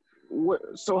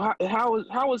 So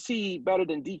how was he better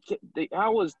than DK?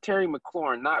 How was Terry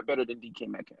McLaurin not better than DK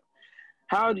Metcalf?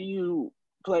 How do you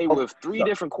play with 3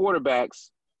 different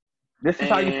quarterbacks? This is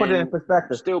how you put it in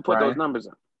perspective. Still put those numbers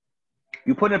in.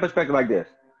 You put it in perspective like this.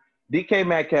 DK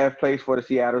Metcalf plays for the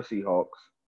Seattle Seahawks,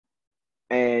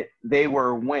 and they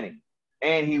were winning,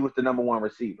 and he was the number 1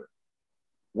 receiver.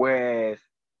 Whereas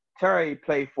Terry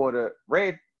plays for the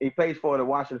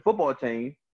Washington football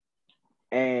team,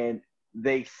 and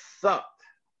they sucked.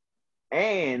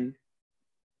 And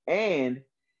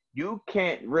you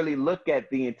can't really look at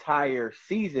the entire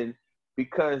season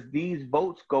because these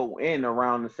votes go in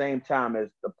around the same time as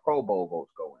the Pro Bowl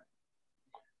votes go in.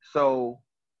 So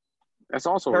that's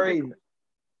also Terry.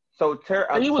 So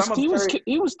Terry, he was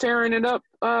tearing it up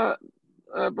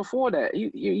before that.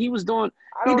 He was doing.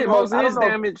 He did most of his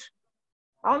damage.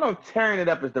 I don't know if tearing it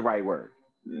up is the right word.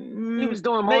 He was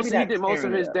doing most. He did most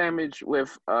of his damage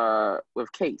with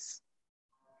Case.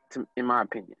 In my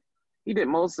opinion, he did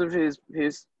most of his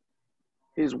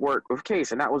work with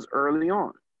Case, and that was early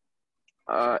on.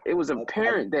 It was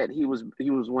apparent that he was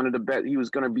one of the best. He was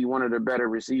going to be one of the better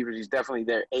receivers. He's definitely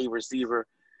their A receiver.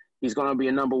 He's going to be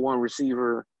a number 1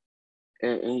 receiver,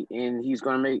 and he's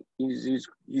going to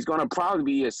probably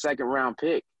be a 2nd round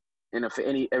pick in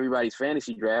everybody's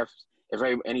fantasy drafts. If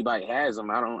anybody has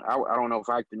him, I don't know if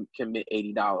I can commit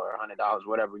 $80 or $100,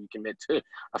 whatever you commit to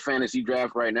a fantasy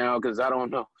draft right now, because I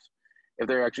don't know if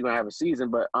they're actually going to have a season.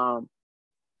 But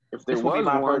if there this will be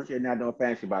my first year not doing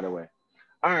fantasy, by the way.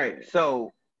 All right,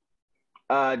 so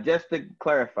just to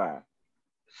clarify,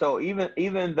 so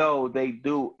even though they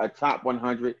do a top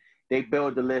 100, they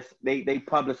build the list, they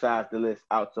publicize the list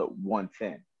out to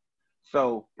 110.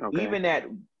 So even at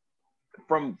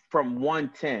from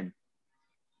 110,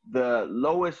 the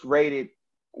lowest rated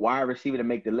wide receiver to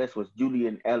make the list was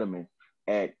Julian Edelman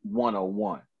at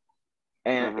 101.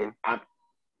 And I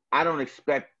don't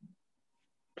expect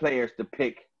players to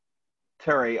pick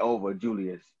Terry over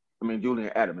Julian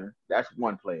Edelman. That's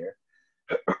one player.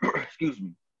 Excuse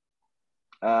me.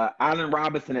 Allen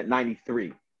Robinson at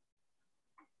 93.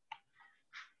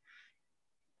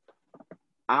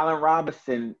 Allen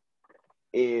Robinson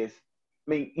is,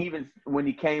 even when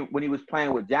he was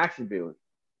playing with Jacksonville,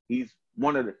 he's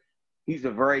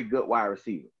a very good wide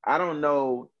receiver. I don't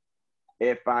know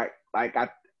if I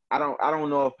don't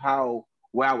know if how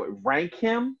well I would rank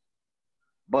him,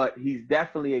 but he's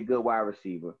definitely a good wide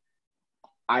receiver.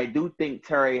 I do think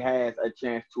Terry has a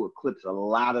chance to eclipse a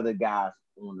lot of the guys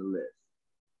on the list.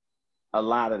 A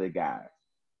lot of the guys.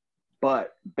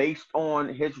 But based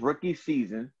on his rookie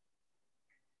season,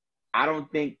 I don't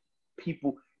think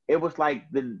it was like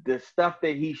the stuff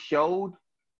that he showed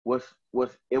was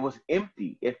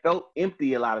empty. It felt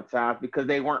empty a lot of times because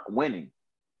they weren't winning.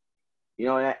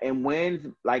 And wins,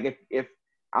 like if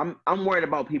I'm worried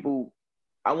about people,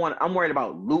 I'm worried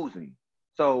about losing.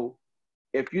 So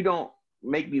if you don't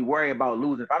make me worry about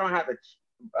losing, if I don't have to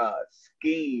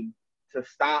scheme to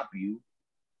stop you,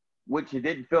 which it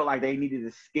didn't feel like they needed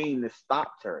a scheme to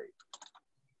stop Terry.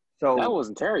 So that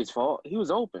wasn't Terry's fault. He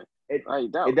was open. It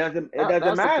doesn't matter.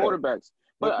 The quarterbacks.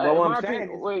 But what I'm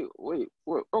saying wait.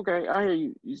 Okay, I hear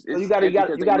you. So you got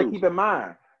to keep in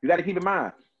mind. You got to keep in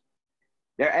mind.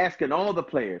 They're asking all the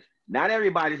players. Not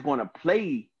everybody's going to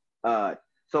play.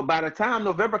 So by the time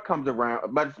November comes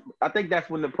around, but I think that's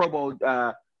when the Pro Bowl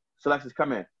selections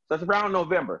come in. So it's around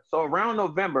November. So around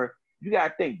November, you got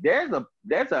to think there's a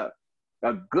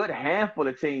good handful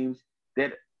of teams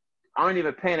that aren't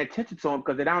even paying attention to them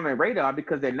because they're not on their radar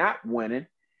because they're not winning.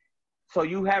 So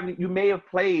you may have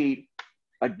played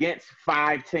against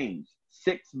 5 teams.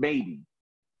 6 maybe,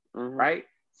 right?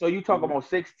 So you talk about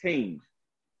 6 teams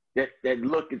that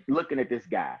looking at this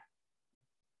guy.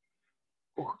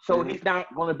 So he's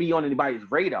not going to be on anybody's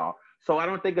radar. So I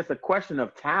don't think it's a question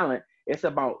of talent. It's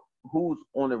about who's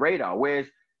on the radar. Whereas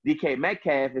DK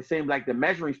Metcalf, it seems like the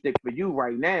measuring stick for you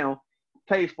right now,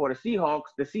 plays for the Seahawks.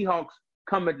 The Seahawks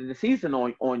come into the season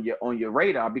on your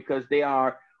radar because they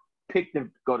are picked to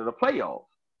go to the playoffs.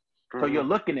 So you're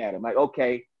looking at him like,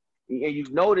 okay, and you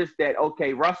notice that,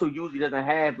 okay, Russell usually doesn't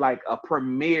have like a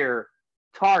premier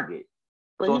target.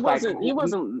 But so he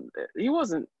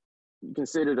wasn't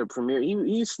considered a premier.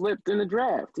 He slipped in the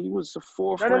draft. He was a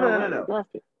fourth round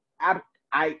draft pick.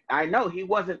 I know he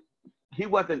wasn't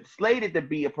slated to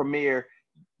be a premier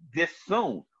this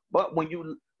soon. But when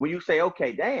you say,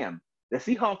 okay, damn, the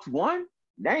Seahawks won,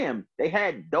 damn, they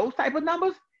had those type of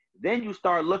numbers, then you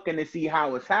start looking to see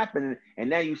how it's happening, and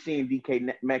now you're seeing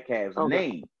DK Metcalf's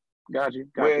name. Got you.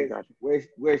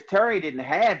 Whereas Terry didn't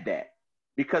have that,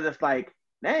 because it's like,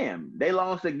 damn, they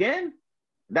lost again.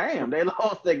 Damn, they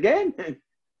lost again.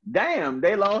 Damn,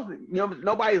 they lost.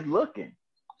 Nobody's looking.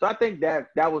 So I think that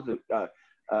was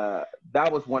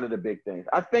one of the big things.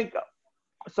 I think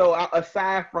so.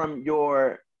 Aside from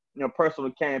your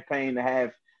personal campaign to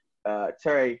have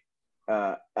Terry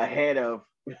ahead of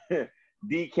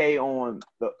DK on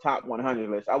the top 100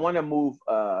 list, I want to move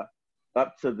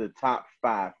up to the top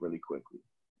 5 really quickly.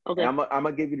 Okay, I'm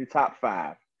gonna give you the top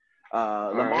 5.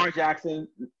 Lamar Jackson,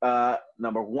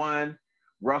 number 1.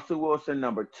 Russell Wilson,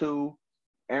 number 2.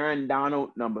 Aaron Donald,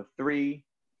 number 3.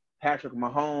 Patrick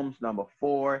Mahomes, number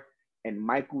 4. And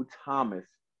Michael Thomas,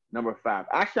 number 5.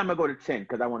 Actually, I'm going to go to 10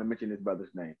 because I want to mention this brother's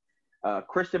name.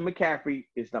 Christian McCaffrey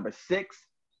is number 6.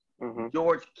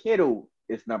 George Kittle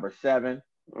is number 7.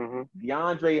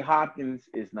 DeAndre Hopkins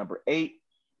is number 8.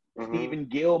 Stephen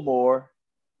Gilmore,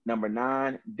 number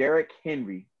 9. Derrick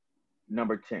Henry,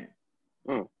 number 10.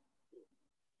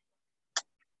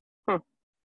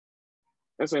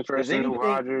 That's interesting. No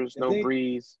Rodgers, no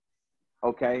Breeze.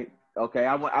 Okay.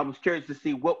 I was curious to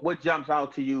see what jumps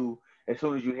out to you as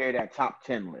soon as you hear that top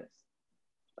 10 list.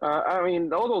 I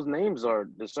mean, all those names are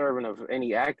deserving of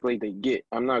any accolade they get.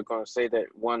 I'm not going to say that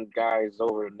one guy is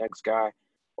over the next guy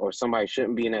or somebody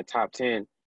shouldn't be in that top 10.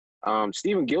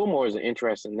 Stephen Gilmore is an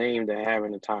interesting name to have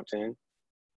in the top 10.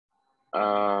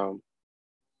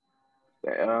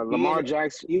 Lamar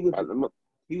Jackson. He was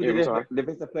the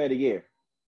defensive player of the year.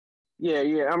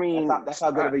 Yeah. I mean, that's how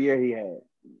good of a year he had.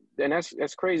 And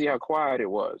that's crazy how quiet it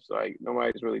was. Like,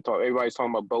 nobody's really talking. Everybody's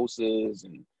talking about Bosa's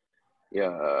and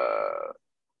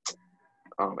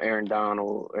Aaron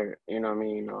Donald. You know what I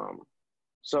mean?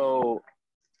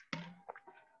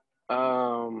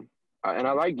 And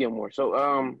I like Gilmore.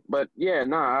 So, but yeah,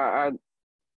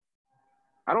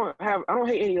 I don't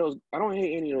hate any of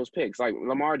those picks. Like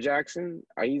Lamar Jackson,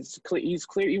 he was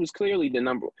clearly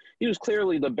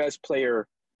the best player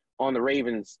on the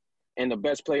Ravens and the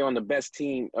best player on the best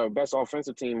team or best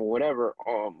offensive team or whatever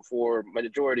for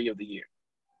majority of the year.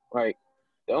 Like,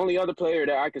 the only other player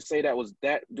that I could say that was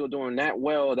doing that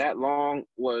well that long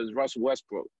was Russell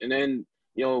Westbrook. And then,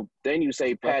 then you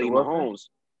say Patty Mahomes.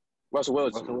 Russell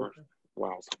Wilson.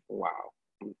 Wow.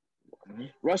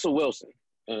 Russell Wilson.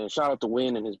 And shout out to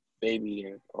Wynn and his baby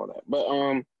and all that. But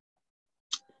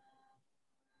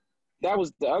that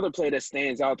was the other play that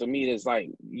stands out to me that's like,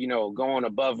 going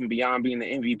above and beyond being the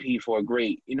MVP for a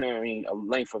great, a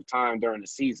length of time during the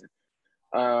season.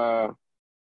 Patty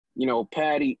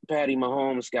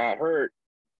Mahomes got hurt,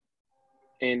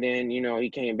 and then, he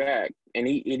came back. And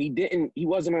he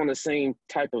wasn't on the same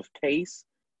type of pace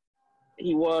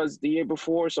he was the year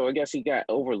before, so I guess he got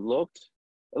overlooked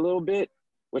a little bit,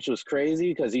 which was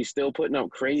crazy because he's still putting up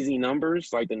crazy numbers.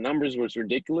 Like, the numbers was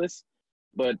ridiculous.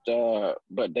 But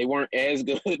they weren't as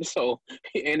good. So,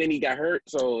 and then he got hurt.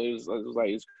 So it was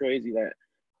it's crazy that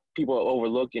people are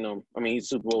overlooking him. I mean, he's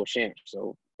Super Bowl champ.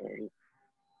 So,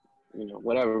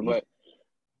 whatever. But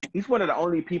he's one of the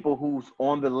only people who's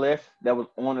on the list that was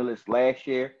on the list last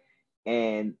year,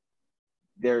 and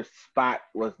their spot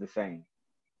was the same.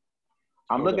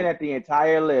 I'm looking at the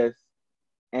entire list,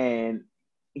 and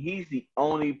he's the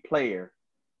only player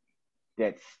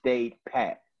that stayed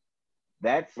pat.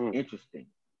 That's interesting.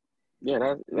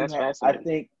 Yeah, that's fascinating. I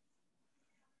think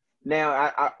now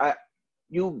I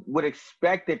you would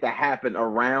expect it to happen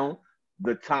around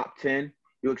the top 10.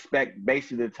 You expect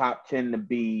basically the top 10 to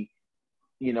be,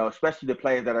 especially the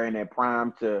players that are in their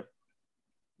prime to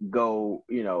go,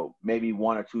 maybe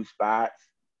 1 or 2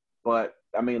 spots. But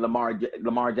I mean,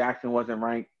 Lamar Jackson wasn't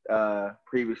ranked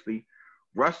previously.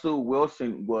 Russell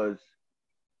Wilson was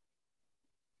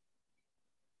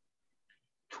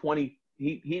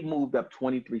he moved up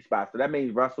 23 spots. So that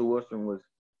means Russell Wilson was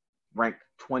ranked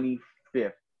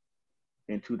 25th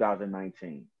in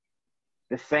 2019.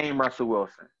 The same Russell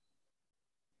Wilson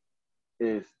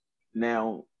is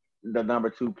now the number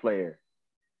 2 player.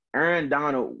 Aaron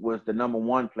Donald was the number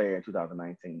 1 player in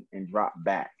 2019 and dropped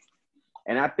back.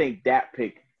 And I think that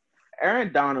pick,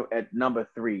 Aaron Donald at number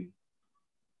 3,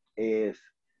 is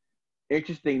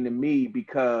interesting to me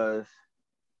because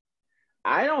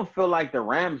I don't feel like the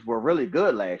Rams were really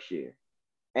good last year.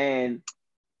 And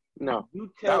no,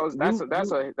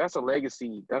 that's a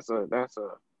legacy. That's a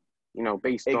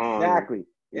based on exactly.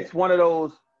 It's one of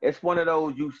those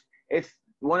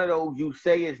you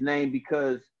say his name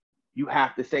because you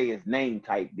have to say his name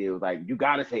type deal. Like you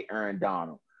gotta say Aaron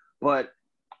Donald. But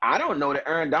I don't know that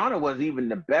Aaron Donald was even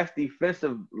the best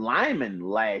defensive lineman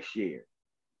last year,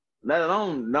 let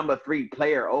alone number 3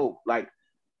 player. Like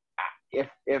if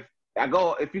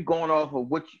you're going off of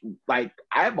which like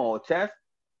eyeball test,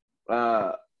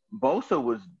 Bosa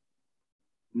was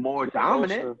more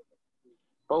dominant.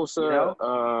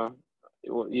 Bosa,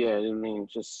 yeah, I mean,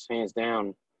 just hands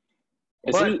down.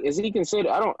 Is he considered?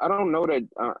 I don't know that.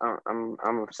 I'm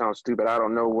gonna sound stupid. I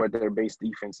don't know what their base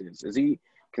defense is. Is he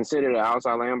considered an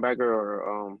outside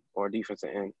linebacker or defensive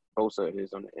end? Bosa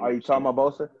is on the end. Are you talking about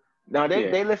Bosa? No,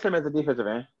 they list him as a defensive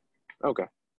end. Okay.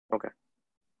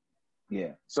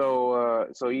 Yeah. So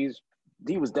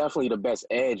he was definitely the best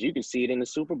edge. You could see it in the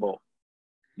Super Bowl.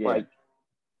 Yeah. Like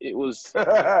it was.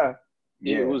 Yeah.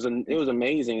 It was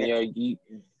amazing. Yeah,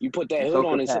 you put that hood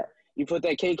on his. You put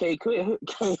that KK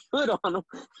hood on him.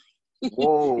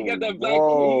 Whoa! He got that black.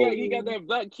 He got that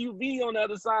black QB on the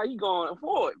other side. You going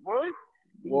for it, boy?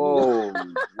 Whoa!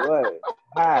 What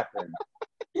happened?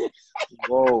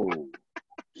 Whoa!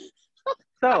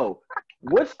 So,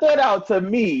 what stood out to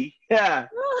me? Yeah.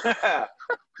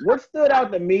 What stood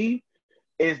out to me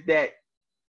is that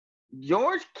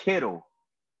George Kittle.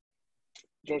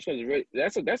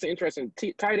 That's an interesting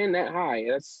tight end that high.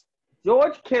 That's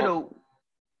George Kittle.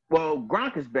 Well,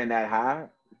 Gronk has been that high.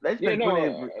 Tight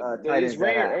ends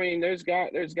rare. high. I mean, there's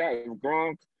got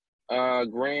Gronk,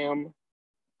 Graham,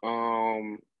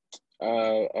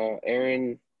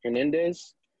 Aaron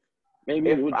Hernandez.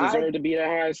 Maybe it would deserve to be that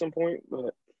high at some point.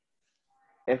 But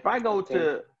if I go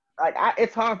to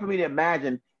it's hard for me to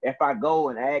imagine if I go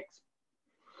and ask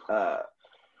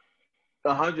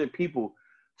 100 people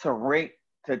to rank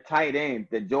to tight end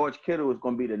that George Kittle is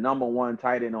going to be the number 1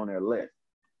 tight end on their list.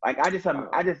 Like I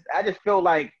just feel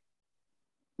like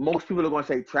most people are going to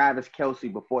say Travis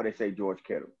Kelce before they say George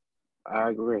Kittle. I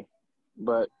agree,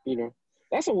 but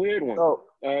that's a weird one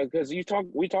because you talk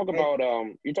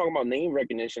about name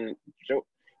recognition. Joe,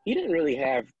 he didn't really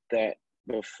have that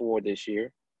before this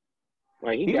year.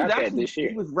 Like he got that this year.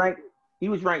 He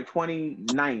was ranked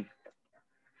 29th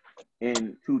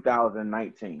in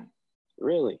 2019.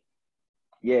 Really?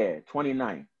 Yeah,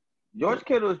 29th. George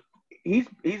Kittle he's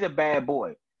a bad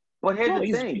boy. But here's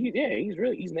the thing.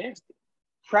 He's nasty.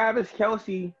 Travis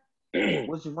Kelce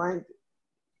was ranked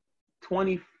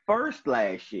 21st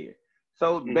last year.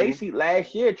 So basically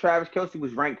last year, Travis Kelce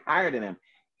was ranked higher than him.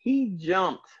 He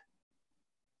jumped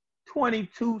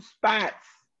 22 spots.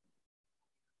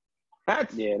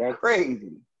 That's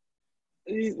crazy.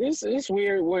 It's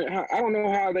weird. I don't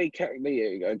know how they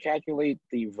calculate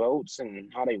the votes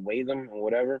and how they weigh them or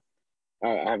whatever.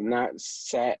 I've not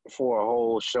sat for a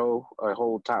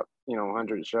whole top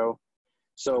 100 show.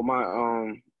 So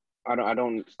I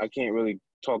can't really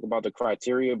talk about the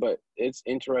criteria, but it's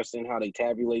interesting how they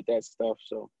tabulate that stuff.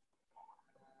 So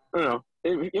I don't know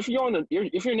if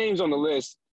your name's on the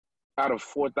list out of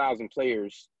 4,000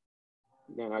 players,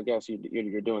 then I guess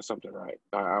you're doing something right.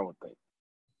 I would think.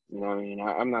 You know what I mean?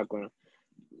 I'm not going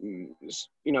to,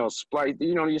 split.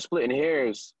 You're splitting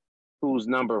hairs. Who's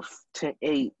number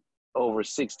 8 over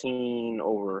 16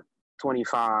 over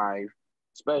 25,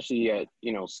 especially at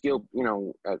skill,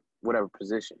 at whatever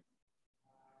position.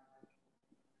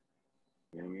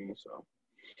 You know what I mean? So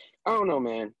I don't know,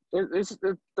 man.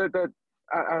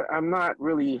 I'm not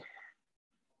really.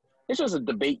 It's just a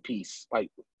debate piece. Like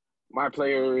my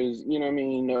player is,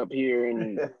 up here,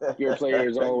 and your player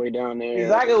is all the way down there.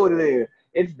 Exactly what it is.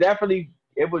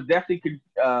 It was definitely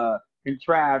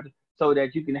contrived so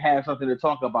that you can have something to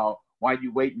talk about while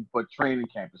you're waiting for training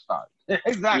camp to start.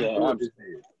 Exactly what this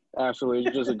is. Absolutely,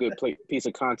 it's just a good piece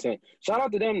of content. Shout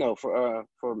out to them though for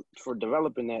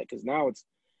developing that, because now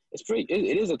it's pretty.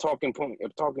 It is a talking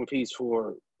piece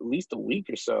for at least a week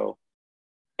or so.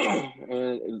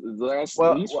 And the last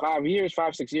at least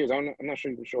 5-6 years. I'm not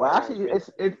sure. Well, actually,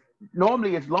 it's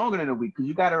normally it's longer than a week because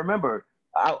you got to remember,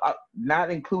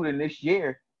 not including this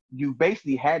year, you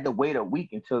basically had to wait a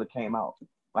week until it came out.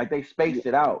 Like they spaced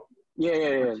it out. Yeah.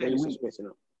 They 10 used to weeks. space it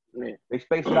out. Yeah. They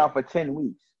spaced it out for 10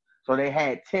 weeks. So they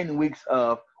had 10 weeks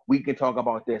of we can talk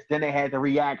about this. Then they had the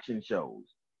reaction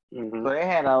shows. Mm-hmm. So they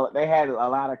had a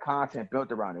lot of content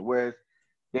built around it. Whereas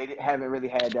they haven't really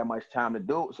had that much time to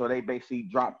do it. So they basically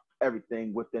dropped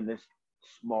everything within this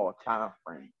small time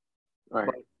frame. Right.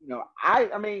 But, you know,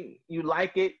 I mean, you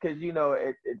like it because, you know,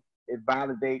 it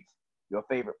validates your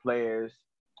favorite players.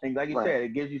 And like you said,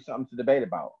 it gives you something to debate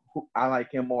about. I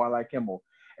like him more. I like him more.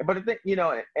 But the thing, you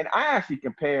know, and I actually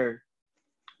compare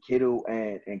Kittle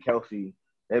and Kelsey.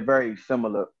 They're very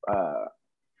similar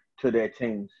to their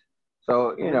teams.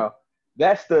 So, you know,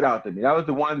 that stood out to me. That was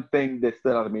the one thing that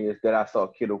stood out to me is that I saw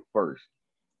Kittle first.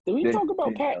 Did we talk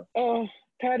about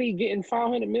Patty getting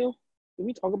 $500 million? Did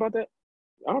we talk about that?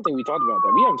 I don't think we talked about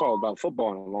that. We haven't talked about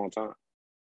football in a long time.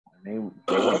 I mean,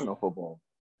 there was no football.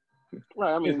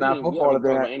 Right. I mean, it's not football. We haven't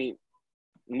talked about any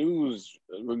news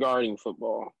regarding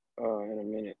football in a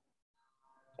minute.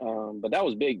 But that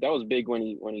was big. That was big when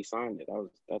he signed it.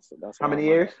 That's how many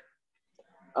years?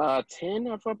 10,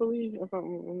 I believe. If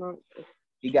I'm not.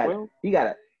 He got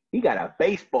a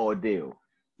baseball deal.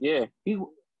 Yeah.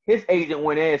 His agent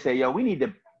went in and said, "Yo, we need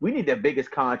the biggest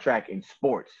contract in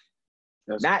sports.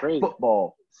 That's not crazy.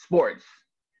 Football, sports.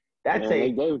 That's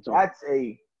a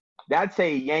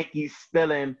Yankees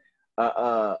stealing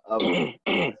a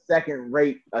second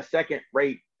rate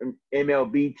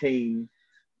MLB team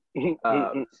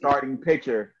starting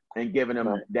pitcher and giving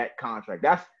him that contract.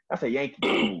 That's a Yankee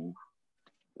move.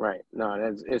 Right. No,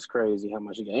 it's crazy how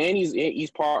much he got. And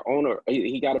he's part owner.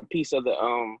 He got a piece of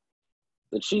the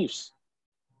Chiefs.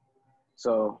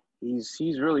 So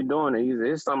he's really doing it.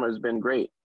 His summer has been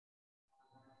great.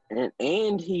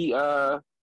 And he was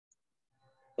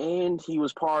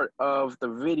part of the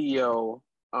video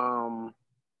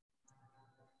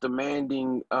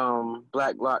demanding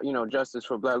justice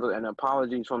for Black and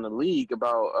apologies from the league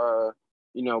about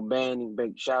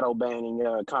shadow banning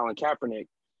Colin Kaepernick.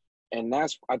 And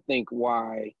that's, I think,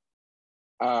 why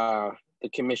the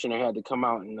commissioner had to come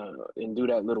out and do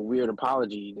that little weird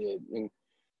apology he did. And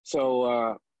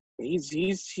so he's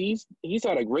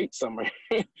had a great summer,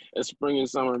 a spring and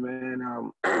summer, man.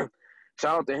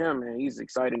 Shout out to him, man. He's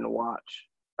exciting to watch.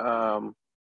 I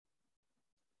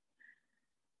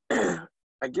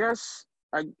guess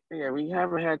we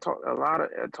haven't had a lot of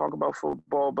talk about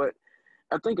football, but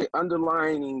I think an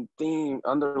underlying theme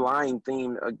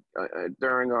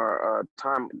during our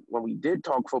time when we did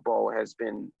talk football has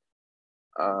been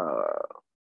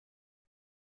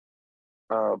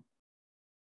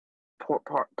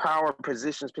power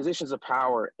positions of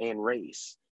power and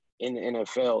race in the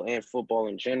NFL and football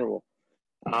in general.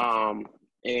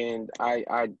 And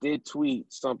I did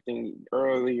tweet something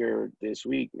earlier this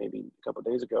week, maybe a couple of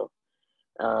days ago.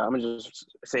 I'm gonna just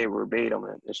say it verbatim.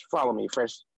 Just follow me,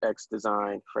 Fresh X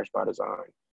Design, Fresh by Design.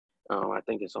 I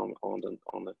think it's on the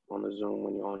Zoom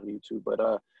when you're on YouTube. But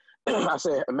I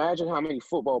said, imagine how many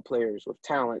football players with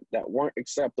talent that weren't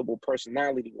acceptable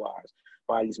personality-wise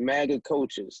by these MAGA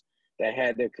coaches that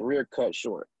had their career cut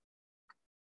short.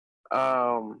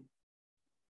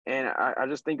 And I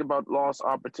just think about lost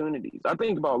opportunities. I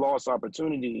think about lost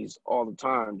opportunities all the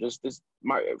time.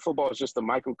 Football is just a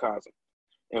microcosm,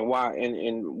 and why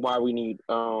we need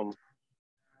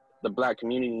the Black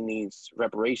community needs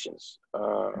reparations.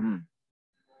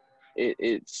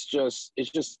 It's just a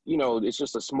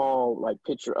small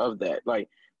picture of that. Like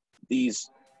these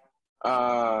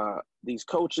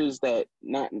coaches that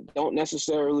didn't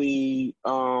necessarily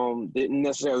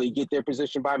get their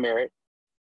position by merit.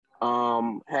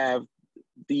 Have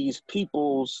these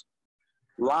people's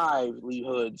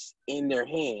livelihoods in their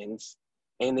hands,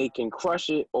 and they can crush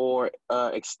it or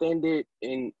extend it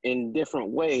in different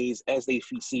ways as they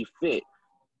see fit.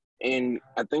 And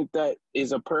I think that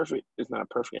is it's not a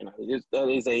perfect analogy, that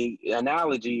is a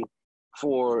analogy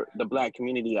for the Black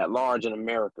community at large in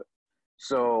America.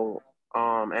 So,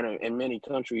 and in many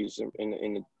countries in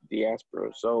the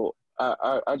diaspora. So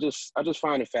I just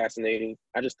find it fascinating.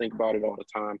 I just think about it all the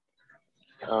time.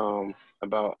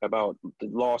 About the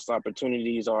lost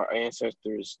opportunities our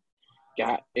ancestors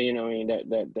got,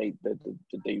 that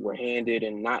they were handed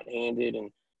and not handed, and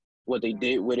what they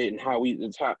did with it, and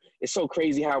it's so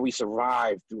crazy how we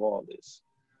survived through all this,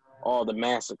 all the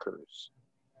massacres,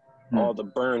 all the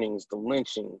burnings, the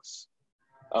lynchings,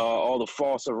 all the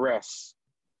false arrests,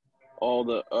 all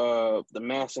the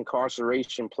mass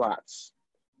incarceration plots,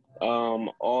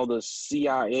 all the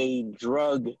CIA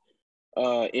drug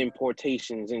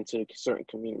importations into certain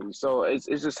communities. So it's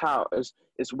just how it's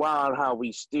wild how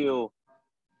we still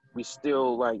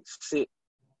sit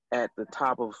at the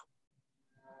top of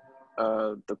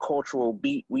the cultural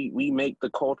beat. We make the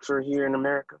culture here in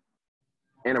America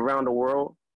and around the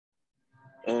world,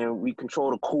 and we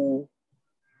control the cool.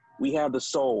 We have the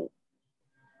soul,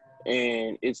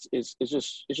 and it's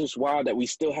just wild that we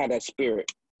still have that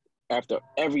spirit after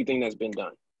everything that's been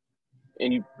done.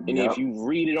 And if you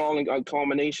read it all in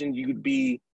culmination, you could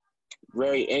be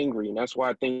very angry, and that's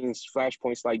why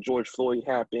flashpoints like George Floyd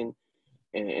happen,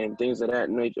 and things of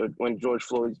that nature. When George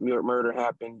Floyd's murder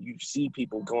happened, you see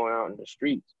people going out in the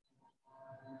streets.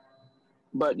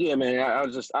 But yeah, man, I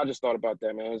just thought about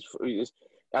that, man.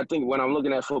 I think when I'm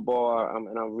looking at football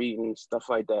and I'm reading stuff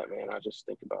like that, man, I just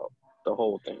think about the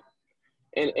whole thing.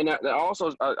 And I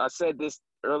also said this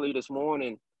early this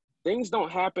morning. Things don't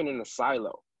happen in a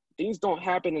silo. Things don't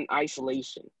happen in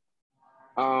isolation.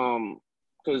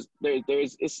 Because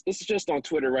it's just on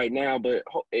Twitter right now. But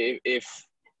if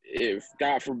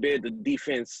God forbid the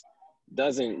defense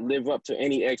doesn't live up to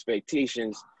any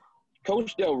expectations,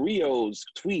 Coach Del Rio's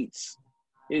tweets,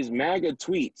 his MAGA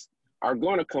tweets, are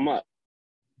going to come up.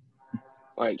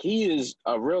 Like, he is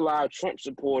a real live Trump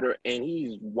supporter, and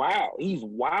he's wild. He's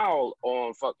wild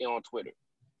on Twitter,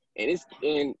 and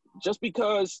just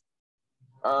because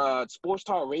Sports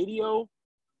Talk Radio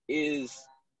is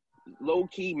low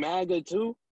key MAGA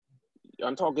too.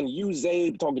 I'm talking to you, Zabe.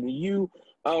 I'm talking to you,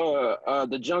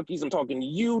 the Junkies. I'm talking to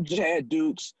you, Chad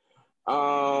Dukes.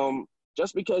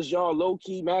 Just because y'all low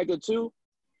key MAGA too,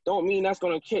 don't mean that's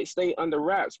gonna stay under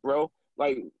wraps, bro.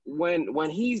 Like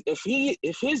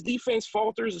if his defense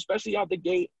falters, especially out the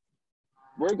gate,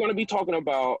 we're gonna be talking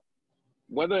about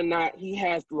whether or not he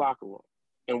has the locker room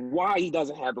and why he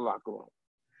doesn't have the locker room.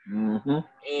 Mm-hmm.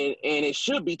 And it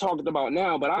should be talked about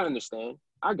now, but I understand.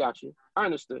 I got you. I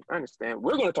understand.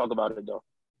 We're gonna talk about it though.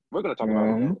 We're gonna talk about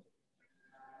it.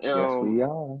 Though. Yes, we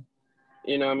are.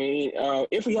 You know what I mean?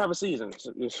 If we have a season,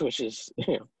 which is,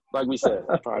 like we said,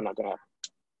 probably not gonna happen.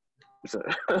 So,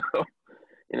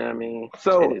 you know what I mean?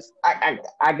 So I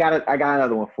got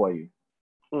another one for you.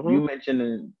 Mm-hmm. You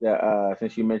mentioned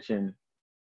since you mentioned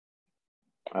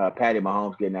Patty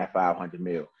Mahomes getting that $500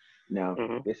 million. Now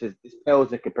this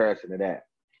pales in comparison to that,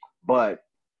 but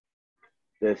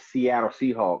the Seattle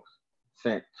Seahawks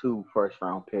sent 2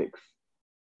 first-round picks.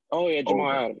 Oh yeah,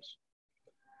 Jamal Adams.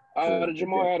 The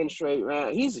Jamal Adams trade,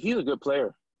 man, he's a good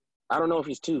player. I don't know if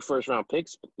he's 2 first-round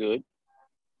picks, but good.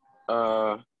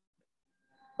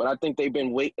 But I think they've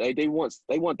been they want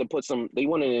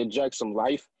to inject some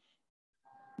life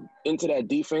into that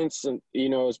defense, and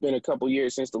it's been a couple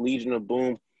years since the Legion of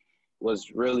Boom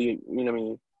was really,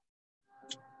 in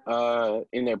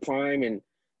their prime, and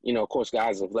of course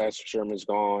guys like Les Sherman's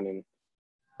gone, and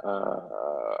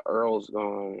Earl's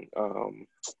gone.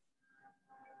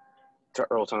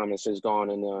 Earl Thomas is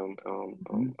gone, and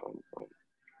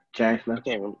Chancellor. I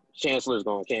can't remember. Chancellor's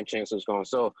gone. Cam Chancellor's gone.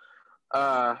 So,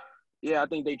 yeah, I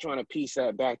think they're trying to piece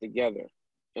that back together.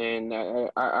 And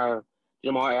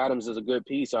Jamal Adams is a good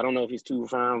piece. I don't know if he's 2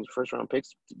 first-round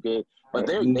picks. Good, but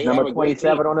they have a great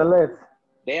 27 team. On the list.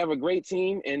 They have a great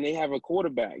team, and they have a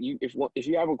quarterback. If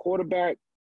you have a quarterback,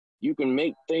 you can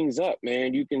make things up,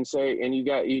 man. You can say, and you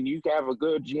can have a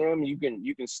good GM. You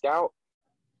can scout.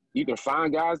 You can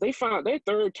find guys. They found their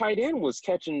 3rd tight end was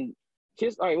catching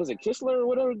was it Kistler or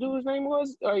whatever dude's name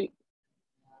was?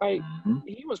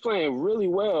 He was playing really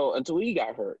well until he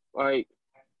got hurt. Like,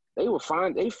 they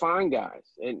find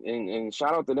guys, and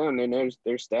shout out to them and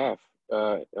their staff,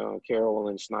 Carroll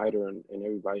and Snyder and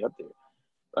everybody up there.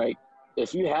 Like,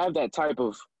 if you have that type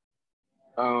of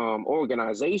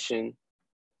organization,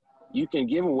 you can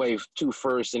give away 2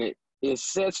 firsts, and it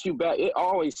sets you back. It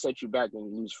always sets you back when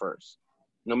you lose first,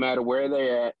 no matter where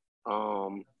they're at.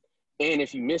 And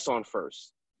if you miss on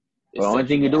first, the only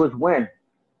thing you do is win.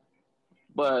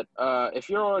 But if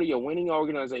you're already a winning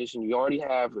organization, you already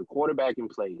have a quarterback in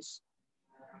place.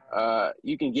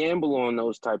 You can gamble on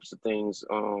those types of things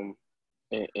and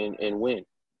win.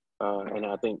 And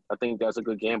I think that's a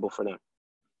good gamble for them.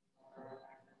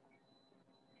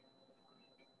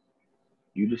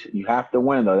 You have to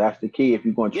win though. That's the key. If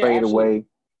you're going to trade away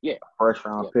a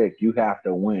first-round pick, you have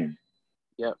to win.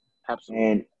 Yep, absolutely.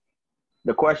 And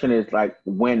the question is what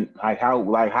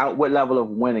level of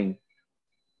winning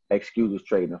excuses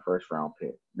trading a first-round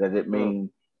pick? Does it mean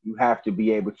you have to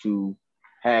be able to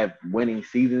have winning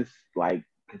seasons like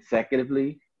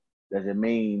consecutively? Does it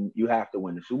mean you have to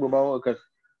win the Super Bowl? Because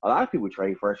a lot of people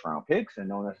trade first-round picks and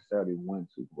don't necessarily win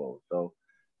Super Bowls. So,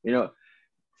 it's a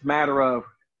matter of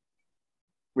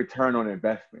return on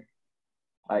investment.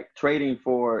 Like trading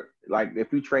for,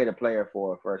 if you trade a player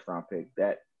for a first-round pick,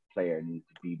 that player needs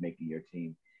to be making your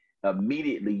team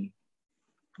immediately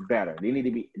better. They need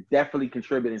to be definitely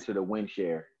contributing to the win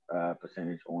share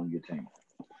percentage on your team.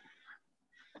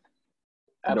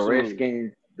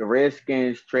 Absolutely. The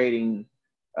Redskins trading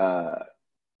 $1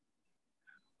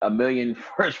 million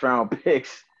first round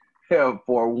picks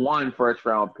for one first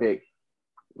round pick.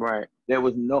 Right. There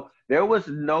was no.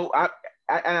 And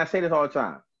I say this all the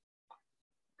time,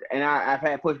 and I've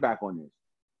had pushback on this.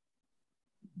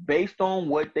 Based on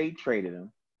what they traded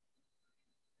him,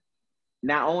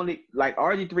 not only like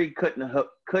RG3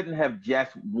 couldn't have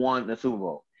just won the Super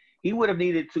Bowl. He would have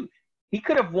needed to. He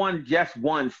could have won just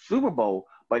one Super Bowl,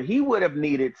 but he would have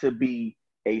needed to be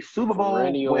a Super Bowl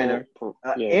winner,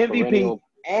 MVP, perennial.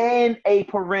 And a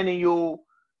perennial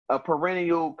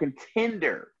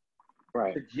contender,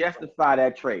 right, to justify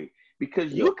that trade.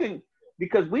 Because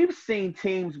because we've seen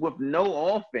teams with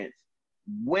no offense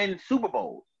win Super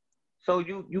Bowls. So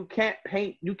you can't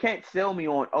sell me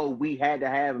on, oh, we had to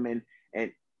have him and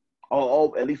at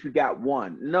least we got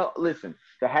one. No, listen,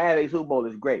 to have a Super Bowl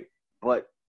is great, but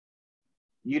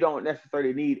you don't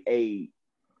necessarily need a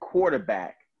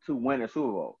quarterback to win a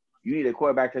Super Bowl. You need a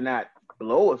quarterback to not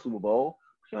blow a Super Bowl.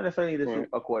 You don't necessarily need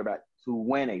a quarterback to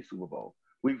win a Super Bowl.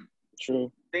 We've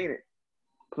seen it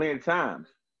plenty of times.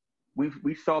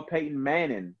 We saw Peyton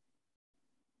Manning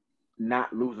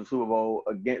not lose a Super Bowl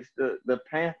against the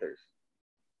Panthers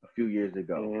a few years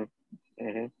ago.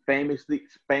 Mm-hmm.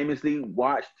 Famously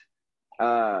watched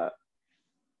Trent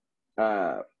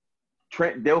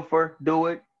Dilfer do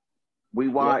it. We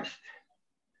watched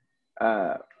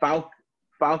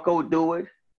Falco do it.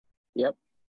 Yep.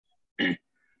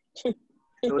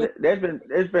 So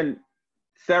there's been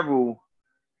several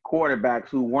quarterbacks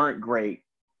who weren't great,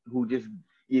 who just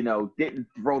didn't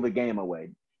throw the game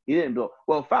away. He didn't blow.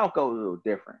 Well, Falco was a little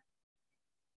different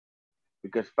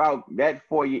because that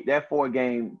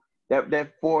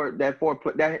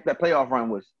playoff run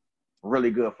was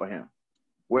really good for him.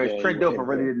 Whereas Trent Dilfer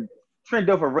really didn't. Trent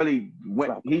Dilfer really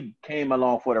went. He came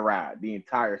along for the ride the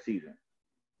entire season,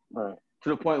 right? To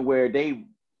the point where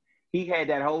he had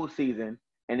that whole season,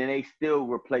 and then they still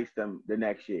replaced him the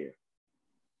next year.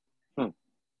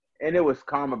 And it was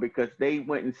karma because they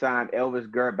went and signed Elvis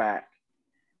Grbac,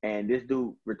 and this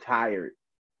dude retired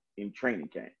in training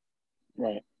camp.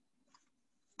 Right.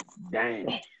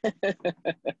 Damn.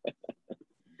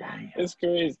 It's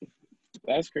crazy.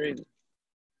 That's crazy.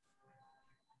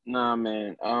 Nah,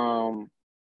 man.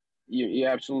 You're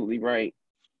absolutely right.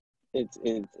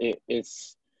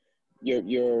 It's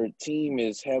your team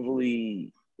is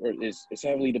heavily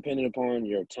dependent upon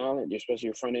your talent, especially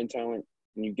your front end talent.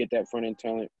 And you get that front end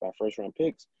talent by first round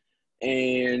picks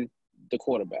and the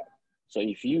quarterback. So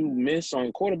if you miss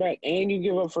on quarterback and you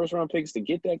give up first round picks to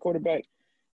get that quarterback,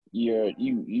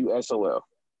 you SOL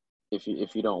if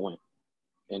you don't win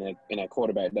and that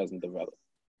quarterback doesn't develop.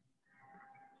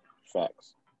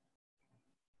 Facts.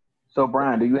 So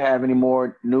Brian, do you have any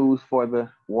more news for the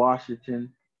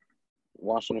Washington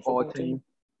football team?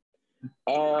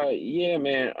 Yeah,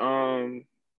 man.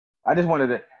 I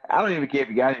don't even care if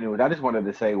you got any news. I just wanted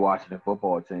to say Washington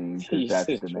football team because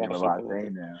that's the name of our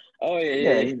team now. Oh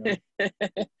yeah.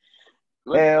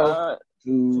 Hell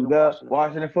to the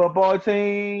Washington football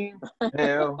team.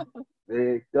 Hell,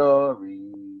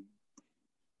 victory.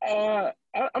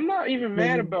 I'm not even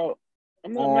mad about.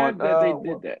 I'm not mad that they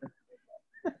did that.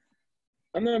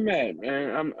 I'm not mad,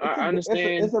 man. I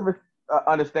understand. It's a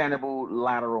understandable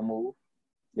lateral move.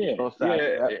 Yeah.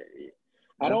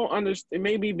 I don't understand.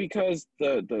 Maybe because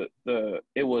the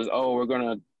it was, we're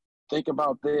gonna think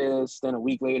about this. Then a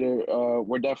week later,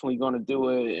 we're definitely gonna do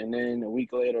it, and then a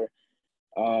week later,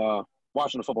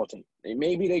 watching the football team.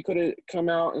 Maybe they could have come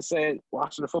out and said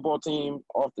watching the football team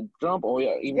off the jump, or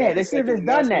they should have just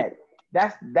done that.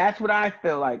 That's what I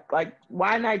feel like. Like,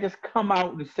 why not just come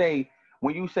out and say,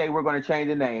 when you say we're going to change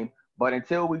the name, but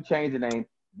until we change the name,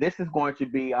 this is going to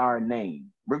be our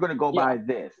name. We're going to go by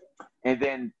this, and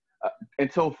then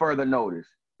until further notice,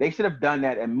 they should have done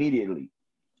that immediately.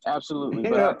 Absolutely,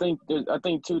 but I think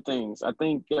two things. I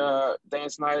think Dan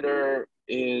Snyder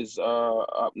is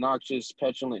obnoxious,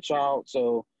 petulant child.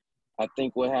 So I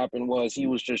think what happened was he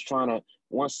was just trying to,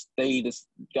 once he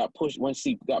got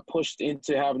pushed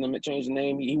into having them change the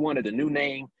name, he wanted a new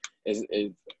name. Is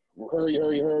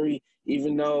hurry.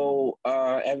 Even though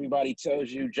everybody tells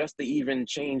you just to even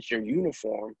change your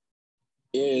uniform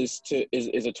is a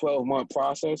 12-month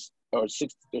process, or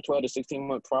 12 to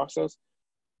 16-month process.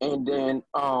 And then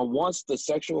once the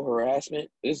sexual harassment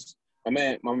is,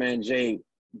 my man Jay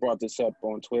brought this up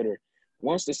on Twitter.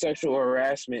 Once the sexual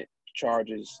harassment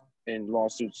charges and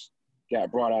lawsuits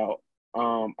got brought out,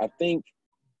 I think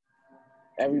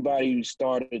everybody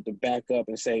started to back up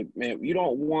and say, man, you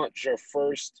don't want your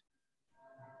first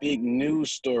big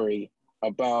news story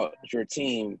about your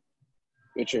team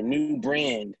with your new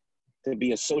brand to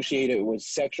be associated with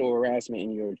sexual harassment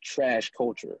in your trash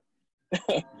culture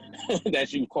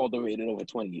that you've cultivated over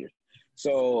 20 years.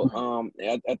 So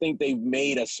I think they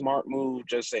made a smart move.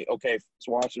 Just say, okay, it's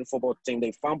Washington football team.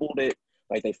 They fumbled it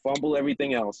like they fumble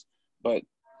everything else, but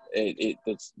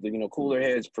cooler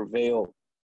heads prevailed,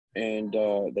 and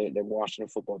the Washington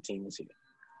football team is here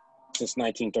since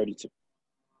 1932.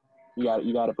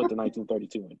 You got to put the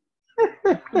 1932 in.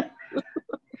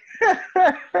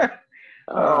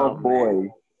 Oh boy.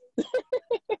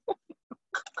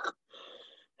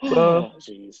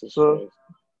 Jesus Christ.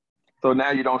 So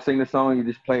now you don't sing the song, you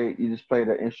just play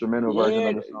the instrumental version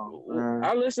of the song.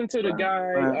 I listened to the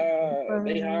guy.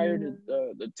 They hired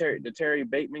the Terry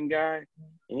Bateman guy,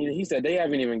 and he said they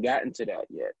haven't even gotten to that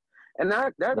yet. And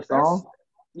that's song?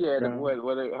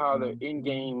 How the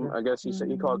in-game, I guess he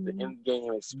said he called it the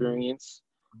in-game experience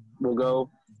will go.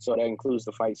 So that includes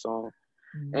the fight song.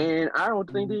 And I don't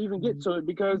think they even get to it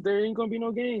because there ain't gonna be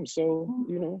no games. So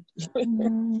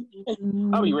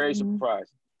I'll be very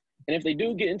surprised. And if they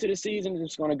do get into the season,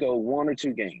 it's gonna go 1 or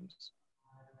 2 games.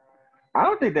 I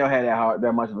don't think they'll have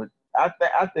that much of a.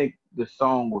 I think the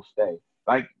song will stay.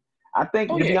 Like I think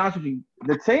to be honest with you,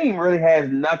 the team really has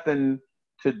nothing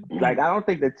to like. I don't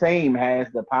think the team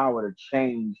has the power to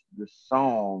change the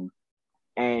song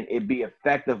and it be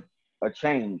effective a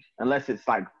change unless it's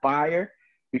like fire,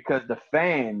 because the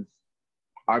fans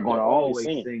are going to always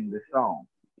sing the song.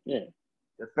 Yeah,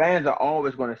 the fans are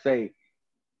always going to say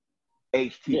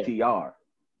HTTR. Yeah.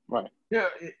 Right.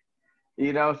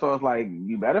 Yeah. So it's like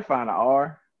you better find an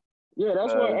R. Yeah,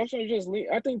 that's why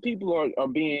I think people are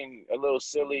being a little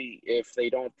silly if they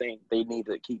don't think they need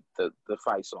to keep the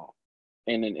fight song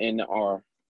in the R.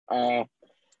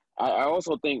 I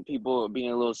also think people are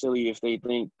being a little silly if they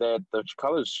think that the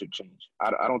colors should change.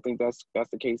 I don't think that's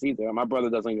the case either. My brother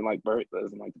doesn't like the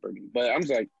burgundy, but I'm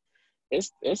just like,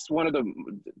 it's one of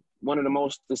the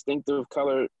most distinctive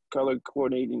color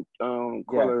coordinating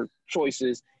color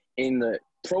choices in the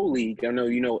pro league. I know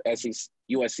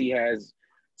USC has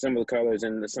some of the colors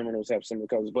and the Seminoles have some of the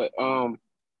colors, but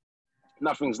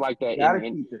nothing's like that in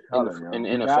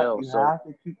NFL. You have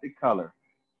to keep the color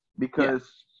because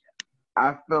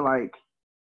I feel like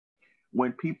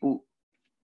when people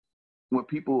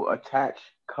attach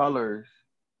colors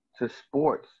to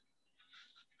sports,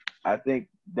 I think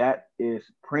that is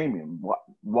premium.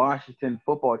 Washington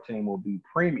football team will be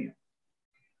premium.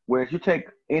 Whereas you take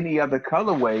any other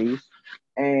colorways,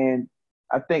 and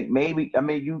I think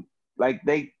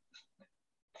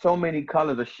so many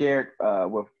colors are shared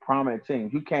with prominent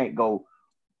teams. You can't go,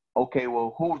 okay,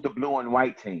 well, who's the blue and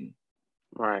white team?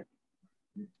 Right.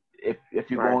 If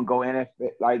you're going to go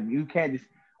NFL, like you can't just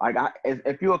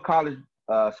if you're a college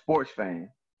sports fan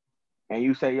and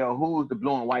you say, yo, who's the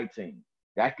blue and white team?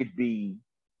 That could be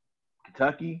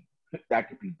Kentucky. That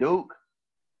could be Duke.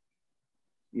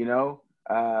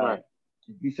 Right.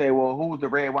 You say, well, who's the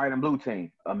red, white, and blue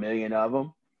team? 1 million of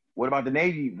them. What about the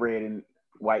Navy red and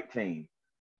white team?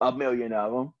 1 million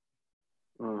of them.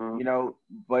 Mm-hmm.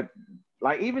 But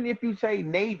like even if you say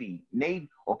Navy,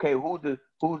 okay, who's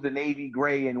the Navy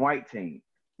gray and white team?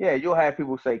 Yeah, you'll have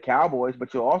people say Cowboys,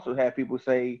 but you'll also have people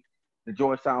say the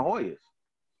Georgetown Hoyas.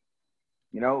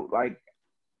 Like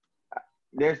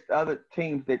there's other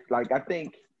teams that I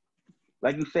think,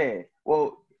 like you said,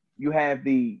 well, you have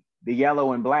the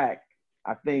yellow and black.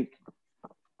 I think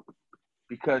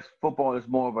because football is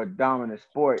more of a dominant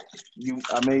sport, you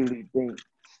immediately think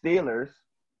Steelers,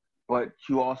 but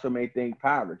you also may think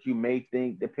Pirates. You may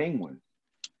think the Penguins.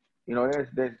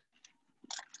 There's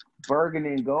burgundy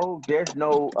and gold. There's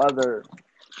no other.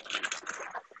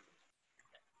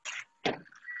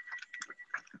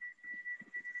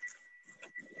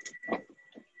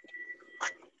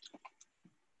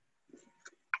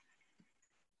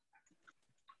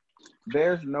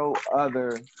 There's no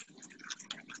other.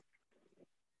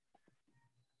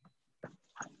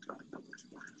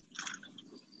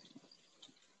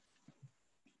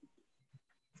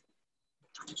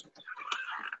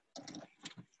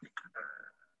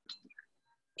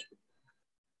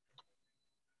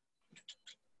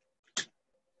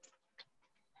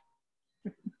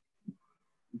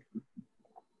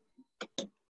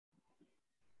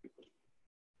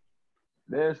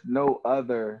 There's no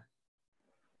other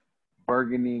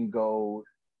burgundy and gold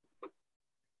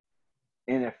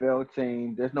NFL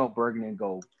team. There's no burgundy and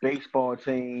gold baseball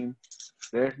team.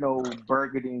 There's no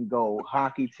burgundy and gold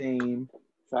hockey team.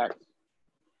 Facts.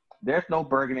 there's no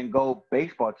burgundy and gold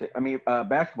baseball team. I mean,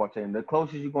 basketball team. The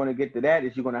closest you're going to get to that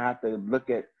is you're going to have to look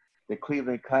at the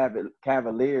Cleveland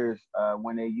Cavaliers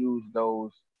when they use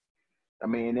those. I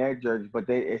mean, in their jerseys, but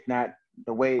it's not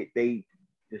the way they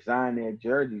design their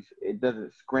jerseys. It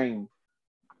doesn't scream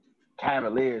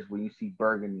Cavaliers when you see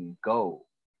burgundy and gold.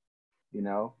 You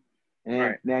know,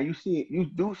 and now you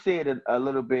do see it a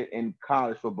little bit in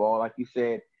college football, like you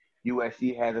said.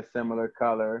 USC has a similar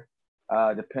color.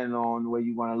 Depending on where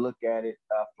you want to look at it,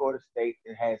 Florida State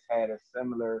has had a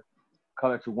similar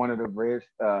color to one of the Reds,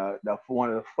 one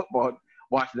of the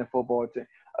Washington football team.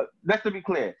 Let's to be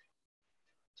clear,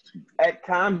 at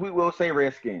times we will say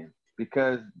Redskins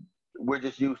because we're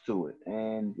just used to it.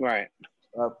 And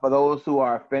for those who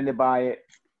are offended by it,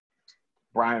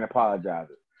 Brian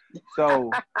apologizes. So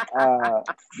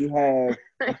you have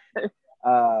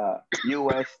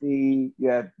USC, you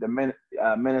have the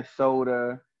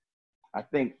Minnesota. I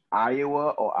think Iowa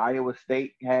or Iowa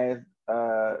State has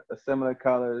similar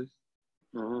colors.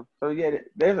 Mm-hmm. So yeah,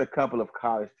 there's a couple of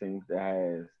college teams that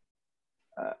has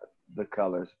the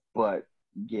colors, but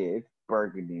yeah, it's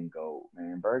burgundy and gold,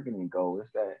 man. Burgundy and gold.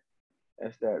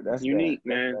 That's unique,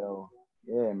 man.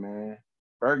 Yeah, man.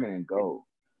 Burgundy and gold.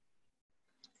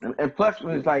 And plus,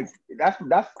 it's like that's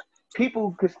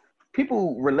people, because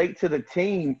people relate to the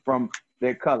team from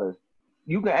their colors.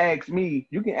 You can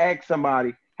ask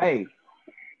somebody, hey,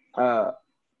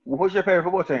 what's your favorite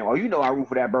football team? Oh, you know I root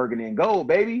for that burgundy and gold,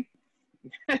 baby.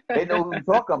 They know who you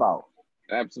talk about.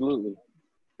 Absolutely.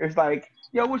 It's like,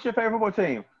 yo, what's your favorite football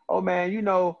team? Oh man, you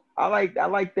know, I like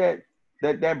that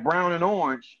brown and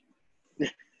orange.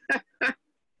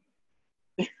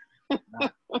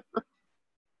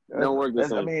 Don't work the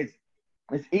same. I mean,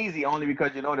 it's easy only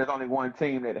because you know there's only one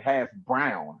team that has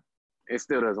brown. It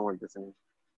still doesn't work the same.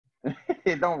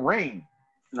 It don't ring.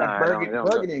 Nah,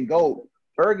 burgundy and gold.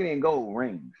 Burgundy and gold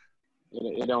rings.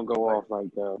 It don't go off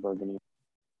like burgundy.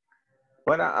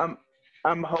 But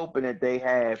I'm hoping that they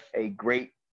have a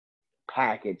great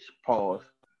package, pause,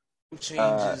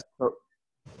 changes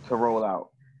to roll out.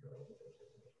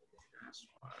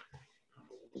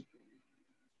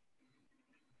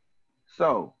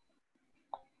 So,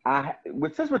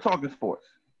 since we're talking sports,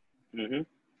 mm-hmm.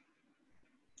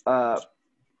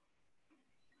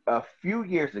 A few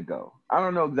years ago, I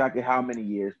don't know exactly how many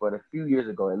years, but a few years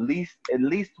ago, at least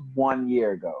 1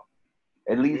 year ago,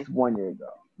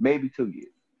 maybe 2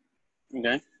 years.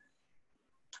 Okay.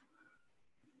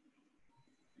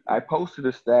 I posted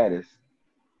a status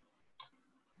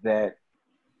that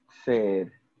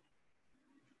said,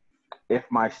 if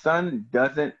my son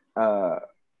doesn't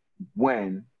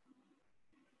win,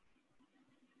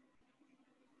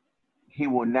 he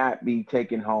will not be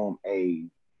taking home a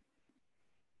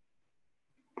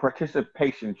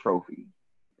participation trophy.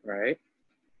 Right.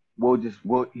 He'll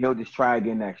just try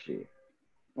again next year.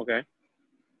 Okay.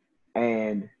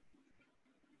 And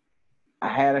I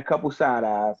had a couple side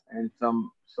eyes and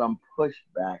some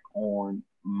pushback on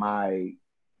my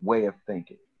way of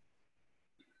thinking.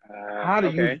 How do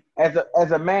you,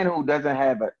 as a man who doesn't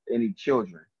have any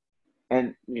children,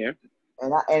 and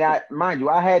I mind you,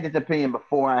 I had this opinion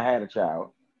before I had a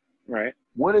child. Right.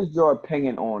 What is your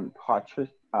opinion on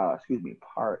participation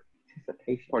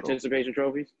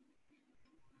trophies?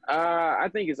 I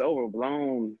think it's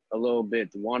overblown a little bit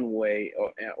one way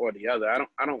or the other.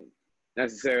 I don't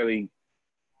necessarily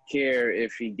care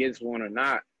if he gets one or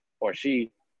not, or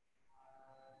she.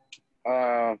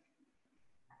 But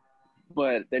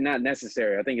they're not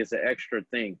necessary. I think it's an extra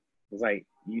thing. It's like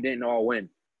you didn't all win,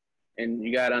 and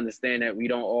you gotta understand that we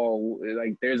don't all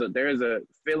like. There's a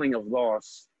feeling of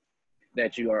loss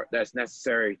that's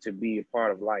necessary to be a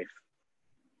part of life,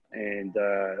 and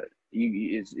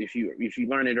if you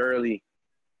learn it early,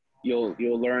 you'll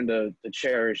learn to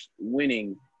cherish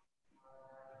winning.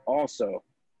 Also,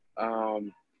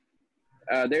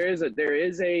 there is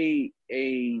a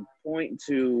point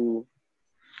to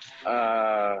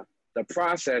the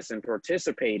process and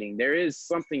participating. There is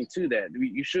something to that.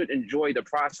 You should enjoy the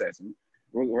process,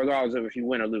 regardless of if you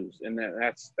win or lose, and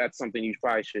that's something you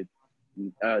probably should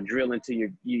drill into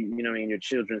your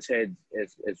children's heads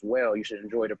as well. You should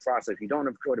enjoy the process. If you don't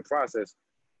enjoy the process,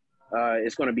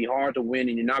 it's going to be hard to win,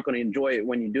 and you're not going to enjoy it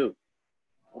when you do.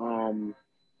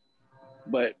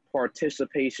 But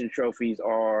participation trophies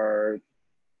are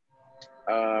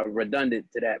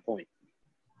redundant to that point.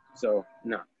 So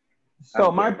no.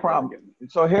 So my problem.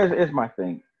 So here's my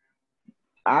thing.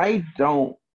 I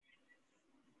don't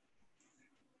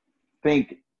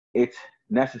think it's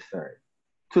necessary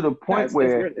to the point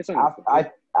where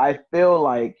I feel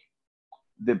like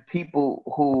the people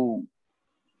who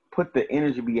put the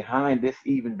energy behind this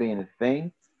even being a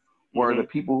thing were the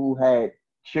people who had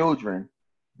children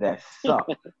that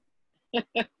sucked.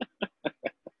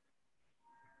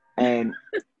 And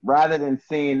rather than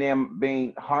seeing them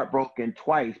being heartbroken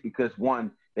twice because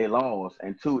one, they lost,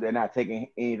 and two, they're not taking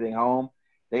anything home,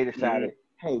 they decided,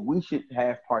 hey, we should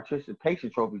have participation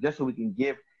trophies just so we can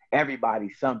give everybody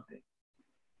something.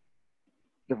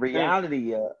 The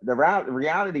reality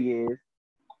is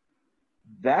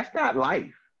that's not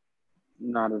life.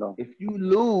 Not at all. If you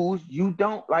lose, you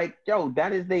don't what's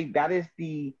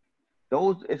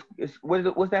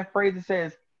that phrase that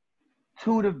says,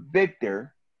 to the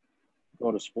victor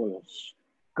go the spoils.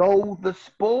 Go the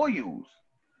spoils.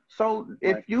 So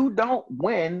if you don't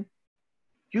win,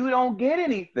 you don't get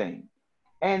anything.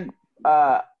 And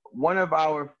one of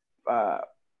our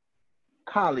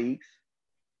colleagues,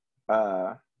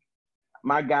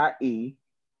 my guy E,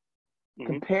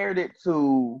 compared it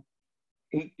to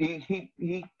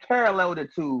he paralleled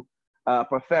it to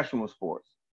professional sports,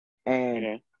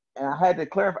 and I had to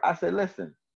clarify. I said,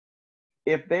 listen,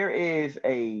 if there is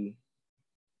if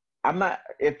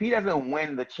he doesn't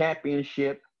win the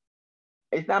championship,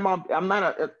 it's not. I'm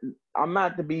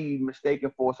not to be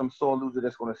mistaken for some sore loser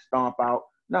that's going to stomp out.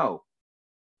 No,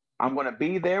 I'm going to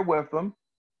be there with him.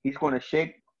 He's going to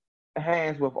shake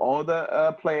hands with all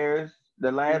the players,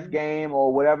 the last game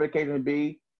or whatever the case may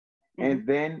be, and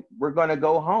then we're going to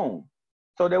go home.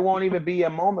 So there won't even be a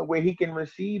moment where he can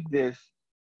receive this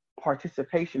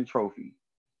participation trophy.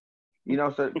 You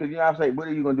know, so because I say, what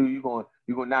are you going to do? You going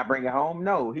to not bring it home?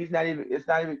 No, he's not even. It's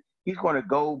not even. He's going to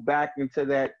go back into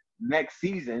that next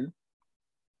season,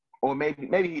 or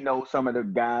maybe he knows some of the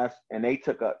guys and they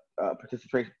took a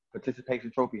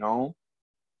participation trophy home,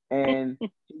 and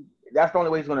that's the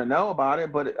only way he's going to know about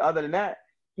it. But other than that,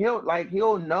 he'll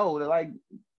know that, like,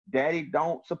 Daddy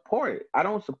don't support it. I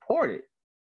don't support it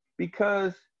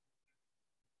because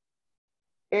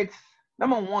it's,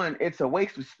 number one, it's a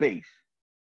waste of space.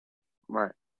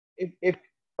 Right. If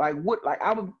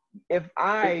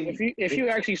you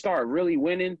actually start really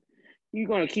winning, you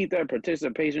gonna keep that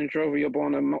participation trophy up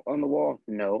on the wall?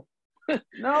 No.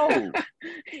 No.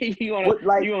 you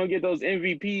gonna get those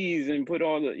MVPs and put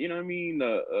all the, you know what I mean,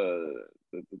 the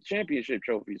championship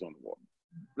trophies on the wall.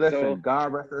 Listen,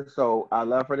 God rest her soul, I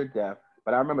love her to death,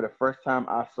 but I remember the first time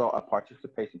I saw a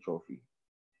participation trophy.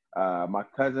 My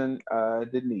cousin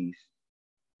Denise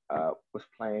was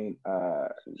playing.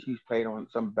 She's played on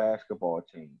some basketball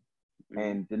team,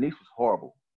 and Denise was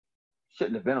horrible.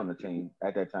 Shouldn't have been on the team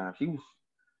at that time. She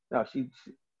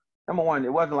number one.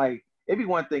 It wasn't like, it'd be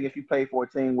one thing if you played for a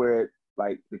team where,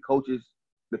 like, the coaching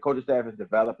staff is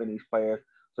developing these players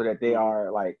so that they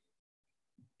are, like,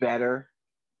 better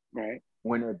right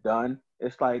when they're done.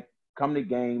 It's like, come to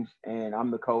games and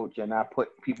I'm the coach and I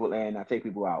put people in, I take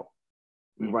people out.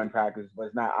 We run practice, but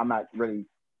it's not. I'm not really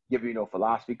giving you no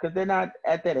philosophy because they're not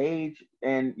at that age.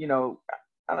 And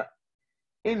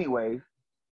anyways,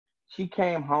 she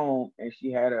came home and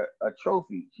she had a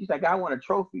trophy. She's like, I want a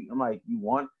trophy. I'm like, you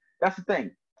won? That's the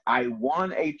thing. I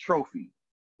won a trophy.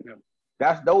 Yeah.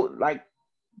 That's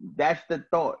the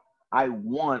thought. I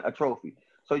won a trophy.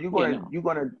 So you're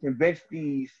gonna convince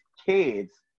these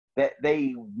kids that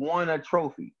they won a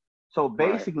trophy. So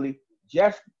basically,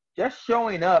 just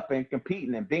showing up and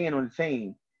competing and being on the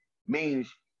team means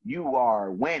you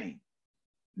are winning.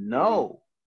 No,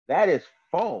 that is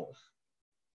false.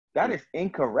 That is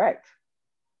incorrect.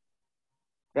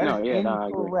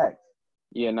 Incorrect.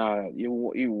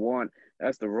 You want.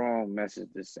 That's the wrong message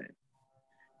to send.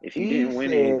 If you didn't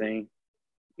win anything,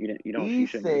 you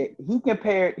shouldn't. He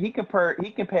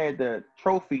compared the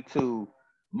trophy to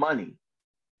money.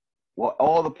 Well,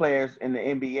 all the players in the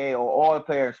NBA or all the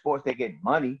players in sports, they get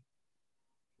money.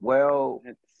 Well,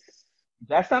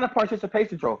 that's not a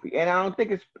participation trophy, and I don't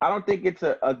think it's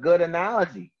a good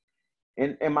analogy.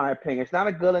 In my opinion, it's not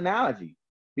a good analogy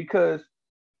because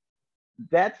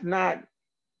that's not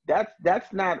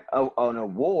an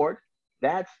award.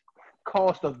 That's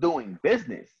cost of doing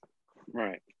business.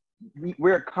 Right.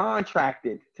 We're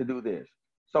contracted to do this.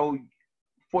 So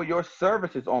for your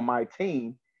services on my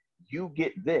team, you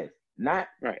get this. Not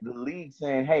the league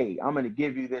saying, hey, I'm going to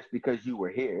give you this because you were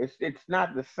here. It's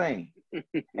not the same.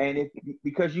 And it's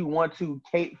because you want to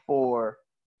cater for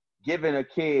giving a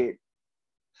kid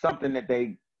something that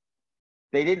they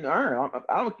didn't earn.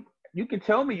 You can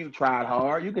tell me you tried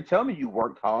hard. You can tell me you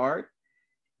worked hard.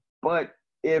 But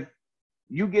if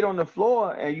you get on the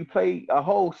floor and you play a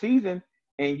whole season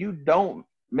and you don't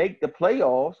make the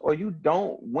playoffs or you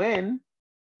don't win,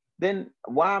 then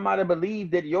why am I to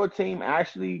believe that your team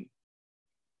actually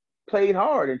played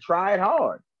hard and tried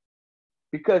hard?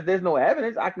 Because there's no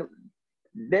evidence.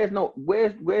 there's no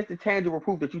where's the tangible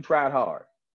proof that you tried hard?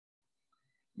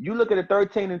 You look at a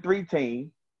 13-3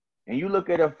 team, and you look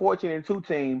at a 14-2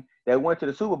 team that went to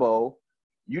the Super Bowl.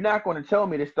 You're not going to tell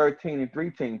me this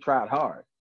 13-3 team tried hard.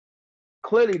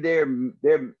 Clearly, they're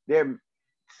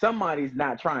somebody's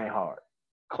not trying hard.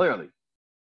 Clearly,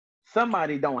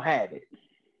 somebody don't have it.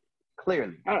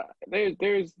 Clearly,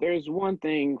 there's one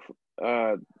thing.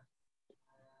 Try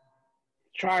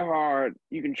hard.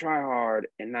 You can try hard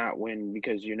and not win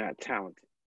because you're not talented.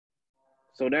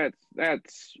 So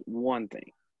that's one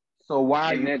thing. So why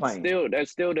are you playing?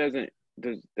 That's still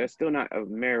not a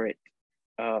merit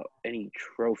any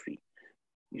trophy.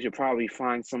 You should probably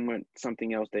find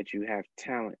something else that you have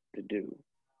talent to do,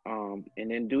 and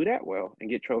then do that well and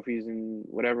get trophies and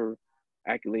whatever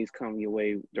accolades come your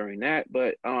way during that.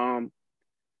 But I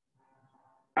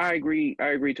agree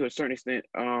to a certain extent.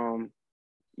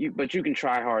 But you can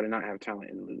try hard and not have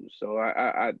talent and lose. So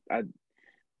I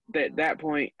that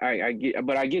point I get,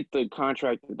 but I get the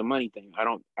contract, the money thing.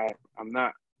 I'm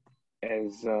not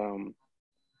as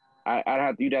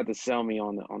you'd have to sell me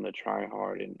on the try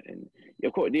hard and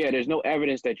of course, yeah, there's no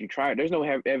evidence that you tried. There's no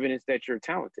evidence that you're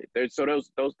talented. So those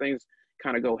things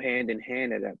kind of go hand in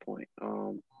hand at that point.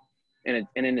 And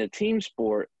in a team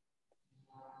sport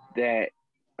that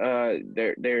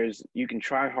there's you can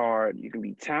try hard, you can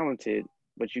be talented,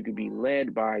 but you could be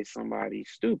led by somebody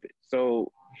stupid.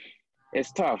 So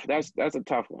it's tough. That's a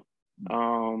tough one.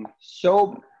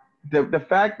 So the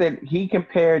fact that he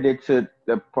compared it to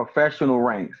the professional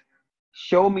ranks,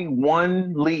 show me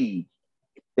one league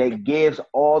that gives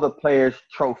all the players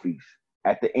trophies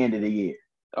at the end of the year.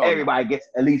 Everybody gets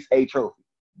at least a trophy.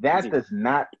 That does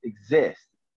not exist.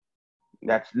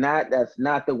 That's not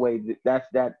the way.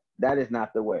 That is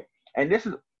not the way. And this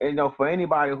is, for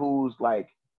anybody who's like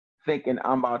thinking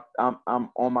I'm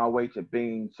on my way to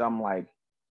being some like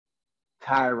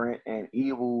tyrant and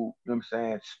evil, you know what I'm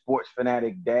saying, sports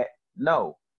fanatic, that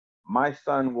no, my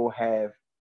son will have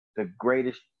the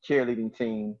greatest cheerleading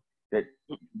team that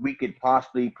we could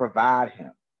possibly provide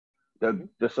him.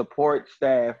 The support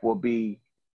staff will be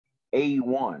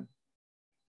A1.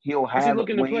 He'll have when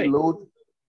he loses.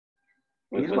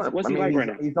 What's he like right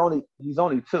now? He's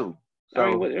only 2. So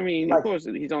of course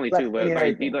he's only 2, but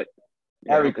he like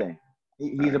everything.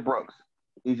 Okay. He's a Brooks.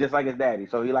 He's just like his daddy,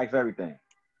 so he likes everything.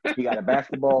 He got a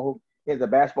basketball hoop. He has a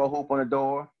basketball hoop on the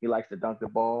door. He likes to dunk the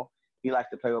ball. He likes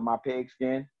to play with my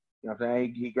pigskin. You know what I'm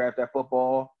saying? He grabs that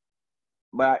football.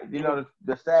 But the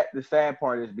sad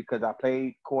part is because I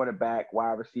played quarterback,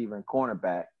 wide receiver, and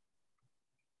cornerback,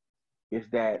 is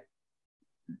that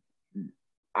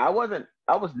I was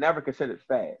never considered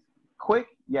fast. Quick,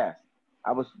 yes.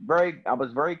 I was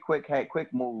very quick, had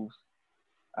quick moves,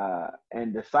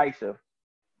 and decisive,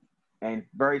 and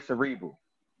very cerebral.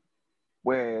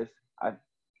 Whereas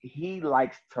he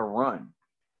likes to run.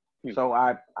 So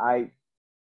I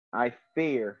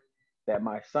fear that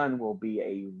my son will be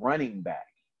a running back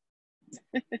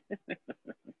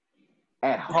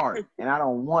at heart, and I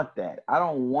don't want that. I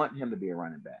don't want him to be a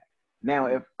running back. Now,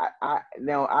 if I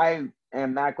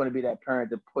am not going to be that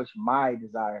parent to push my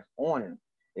desires on him.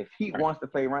 If he wants to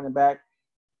play running back,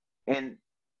 and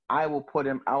I will put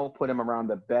him around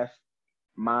the best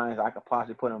minds I could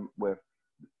possibly put him with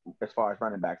as far as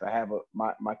running backs. I have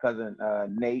my cousin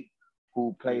Nate,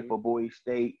 who played for Bowie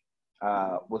State,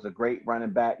 was a great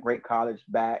running back, great college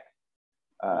back.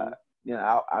 I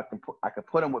could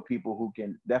put him with people who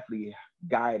can definitely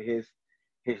guide his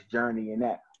journey in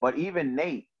that. But even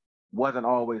Nate wasn't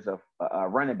always a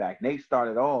running back. Nate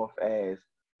started off as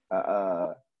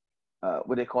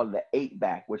what they call the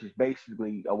 8-back, which is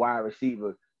basically a wide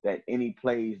receiver that any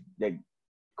plays that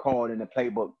called in the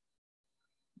playbook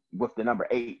with the number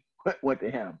 8 went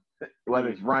to him, whether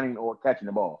it's running or catching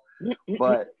the ball.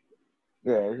 But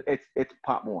yeah, it's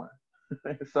Pop Warner.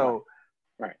 So,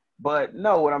 right. But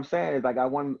no, what I'm saying is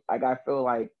I feel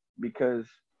like because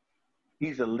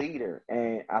he's a leader,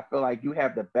 and I feel like you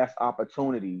have the best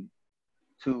opportunity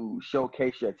to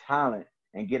showcase your talent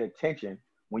and get attention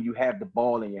when you have the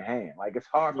ball in your hand. Like, it's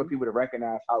hard for people to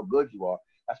recognize how good you are.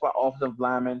 That's why offensive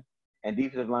linemen and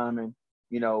defensive linemen,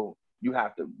 you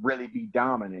have to really be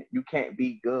dominant. You can't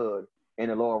be good in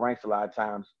the lower ranks a lot of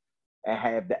times and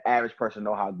have the average person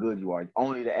know how good you are.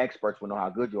 Only the experts will know how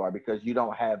good you are because you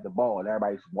don't have the ball and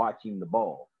everybody's watching the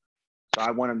ball. So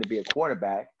I want him to be a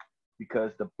quarterback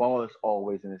because the ball is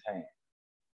always in his hand.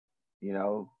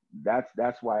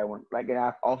 That's why I want. Like, and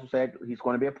I've also said he's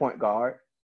going to be a point guard.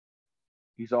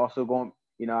 He's also going.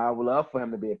 I would love for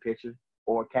him to be a pitcher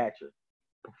or a catcher,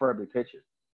 preferably pitcher.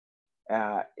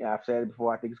 I've said it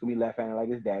before. I think it's going to be left-handed like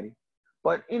his daddy.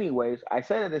 But anyways, I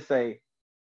said it to say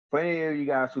for any of you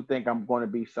guys who think I'm going to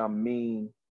be some mean,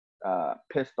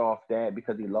 pissed off dad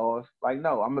because he lost, like,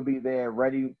 no, I'm gonna be there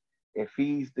ready. If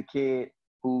he's the kid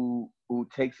who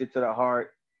takes it to the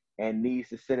heart and needs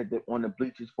to sit on the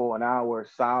bleachers for an hour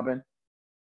sobbing,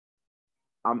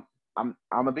 I'm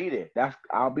gonna be there.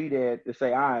 I'll be there to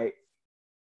say, all right,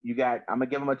 I'm gonna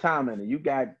give him a time limit. You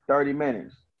got 30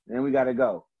 minutes, and then we gotta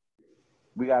go.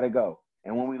 We gotta go.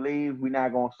 And when we leave, we're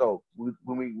not gonna soak.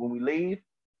 When we leave,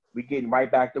 we getting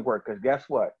right back to work. Cause guess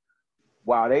what?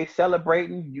 While they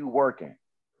celebrating, you working.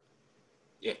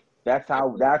 Yeah.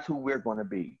 That's who we're gonna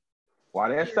be. While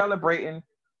they're celebrating,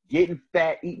 getting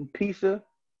fat, eating pizza,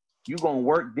 you gonna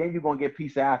work. Then you're gonna get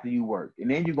pizza after you work, and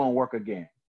then you're gonna work again.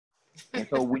 And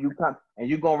so when you come, and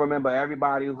you're gonna remember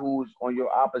everybody who's on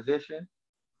your opposition,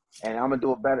 and I'm gonna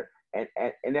do it better. And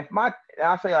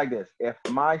I'll say it like this: if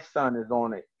my son is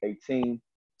on a team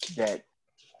that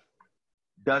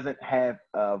doesn't have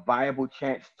a viable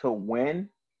chance to win,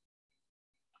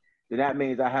 then that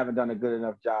means I haven't done a good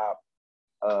enough job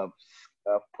of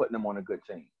putting them on a good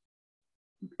team.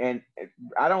 And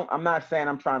I'm not saying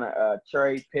I'm trying to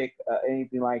cherry pick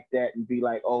anything like that and be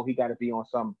like, oh, he got to be on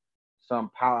some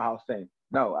powerhouse thing.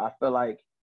 No, I feel like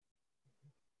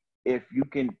if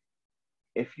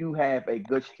you have a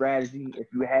good strategy,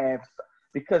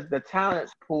 because the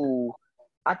talent pool,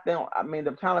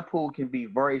 the talent pool can be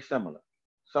very similar.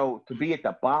 So to be at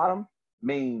the bottom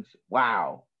means,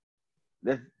 wow,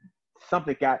 there's so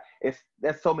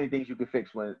many things you can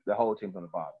fix when the whole team's on the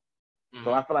bottom. Mm-hmm.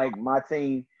 So I feel like my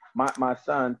team, my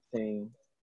son's team,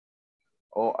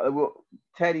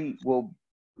 Teddy will,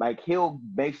 like, he'll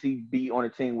basically be on a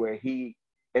team where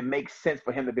it makes sense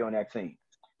for him to be on that team.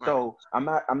 Right. So I'm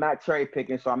not cherry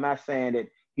picking. So I'm not saying that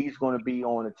he's going to be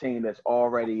on a team that's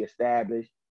already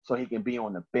established so he can be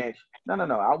on the bench. No.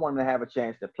 I want him to have a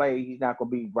chance to play. He's not going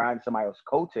to be riding somebody else's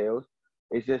coattails.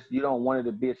 It's just you don't want it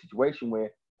to be a situation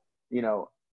where, you know,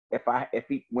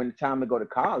 when it's time to go to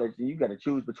college, then you got to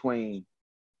choose between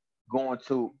going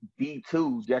to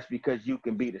D2 just because you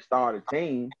can be the starter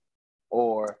team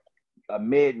or a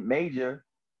mid-major.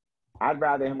 I'd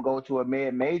rather him go to a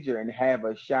mid-major and have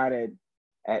a shot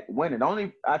at winning.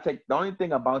 The only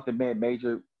thing about the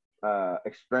mid-major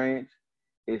experience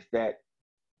is that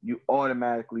you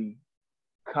automatically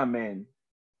come in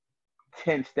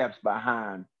 10 steps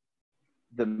behind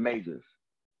the majors,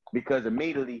 because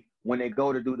immediately when they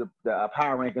go to do the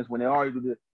power rankings, when they already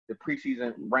do the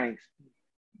preseason ranks,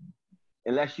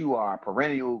 unless you are a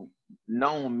perennial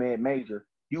known mid-major,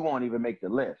 you won't even make the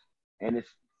list. And it's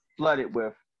flooded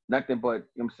with nothing but,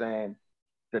 you know what I'm saying,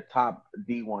 the top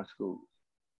D1 schools.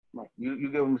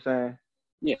 You get what I'm saying?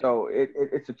 Yeah. So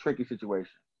it's a tricky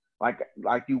situation. Like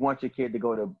you want your kid to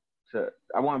go to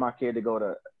I want my kid to go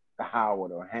to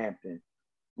Howard or Hampton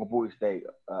or Bowie State,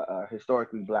 a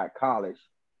historically black college.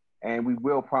 And we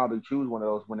will probably choose one of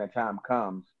those when that time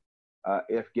comes,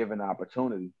 if given the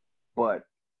opportunity. But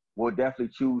we'll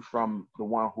definitely choose from the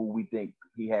one who we think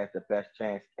he has the best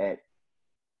chance at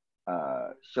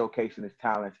showcasing his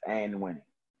talents and winning.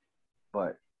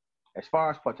 But as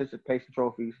far as participation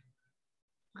trophies,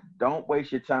 don't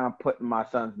waste your time putting my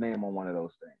son's name on one of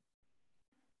those things.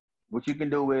 What you can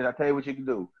do is, I'll tell you what you can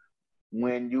do.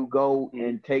 When you go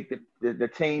and take the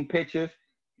team pictures,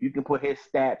 you can put his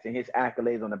stats and his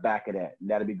accolades on the back of that. And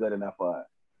that'll be good enough for us.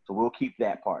 So we'll keep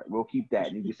that part. We'll keep that.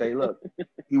 And you can say, look,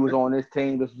 he was on this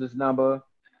team. This was his number.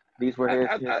 These were his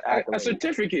accolades. A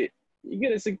certificate. You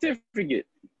get a certificate.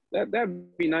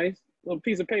 That'd be nice. A little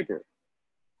piece of paper.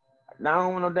 No, I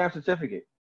don't want no damn certificate.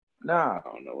 No. I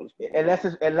don't know what's going on.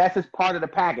 Unless it's part of the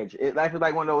package. It's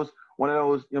like one of those, you know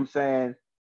what I'm saying,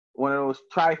 one of those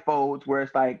trifolds where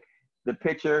it's like the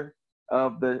picture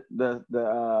of the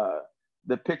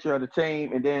picture of the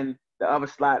team, and then the other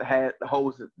slot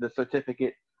holds the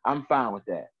certificate. I'm fine with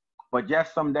that. But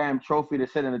just some damn trophy to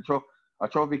sit in a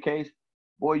trophy case,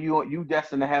 boy, you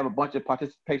destined to have a bunch of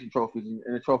participation trophies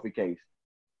in a trophy case.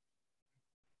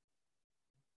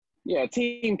 Yeah,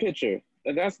 team picture.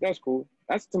 That's cool.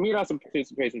 To me, that's a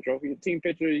participation trophy. A team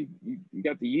picture, you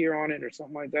got the year on it or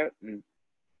something like that, and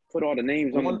put all the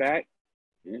names on the back,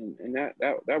 and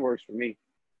that works for me.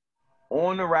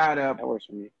 On the write up, that works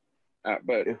for me.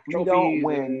 But if we don't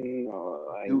win,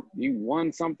 you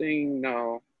won something.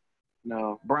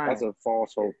 No, Brian, that's a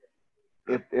false hope.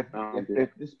 If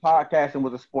this podcasting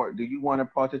was a sport, do you want a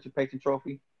participation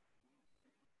trophy?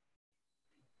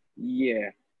 Yeah.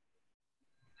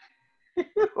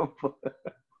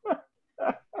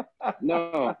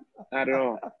 No, not at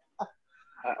all.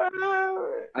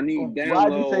 I need downloads.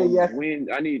 Why'd you say yes?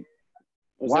 I need.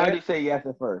 Why did you say yes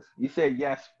at first? You said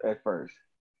yes at first.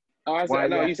 Oh, I said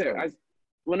no. You said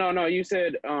Well, no. You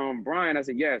said Brian. I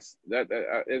said yes.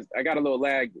 I got a little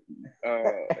lag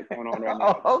going on right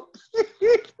now.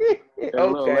 Okay. There's a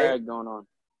little lag going on.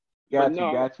 Got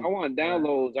I you. want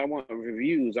downloads. I want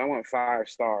reviews. I want 5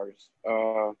 stars.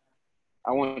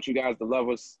 I want you guys to love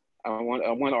us. I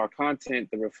want our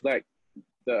content to reflect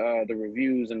the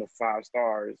reviews and the 5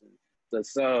 stars and the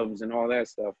subs and all that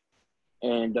stuff.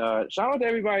 And shout out to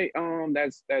everybody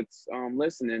that's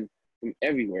listening from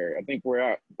everywhere. I think we're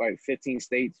at like 15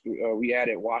 states. We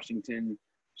added Washington.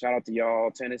 Shout out to y'all.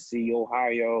 Tennessee,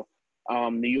 Ohio.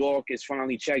 New York is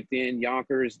finally checked in.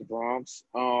 Yonkers, the Bronx.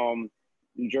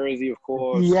 New Jersey, of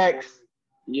course. Yes.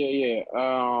 Yeah.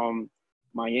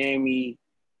 Miami,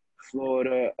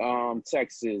 Florida,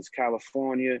 Texas,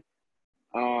 California.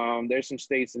 There's some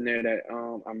states in there that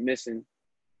I'm missing,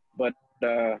 but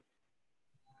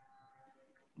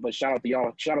shout out to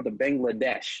y'all. Shout out to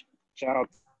Bangladesh. Shout out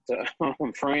to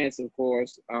France, of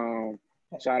course.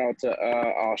 Shout out to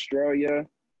Australia,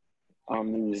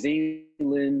 New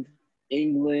Zealand,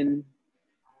 England.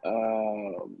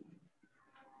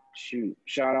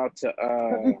 Shout out to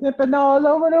Sipping all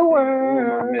over the who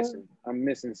world. am I missing? I'm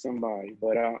missing somebody,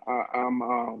 but I'm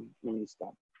let me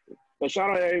stop. But shout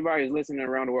out to everybody who's listening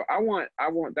around the world. I want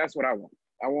that's what I want.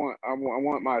 I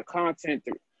want my content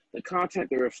to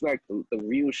reflect the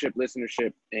viewership,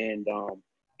 listenership, and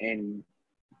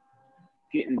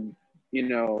getting,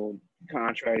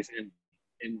 contracts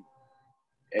and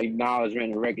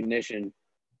acknowledgement and recognition.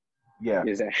 Yeah.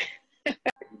 Is that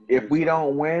If we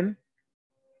don't win,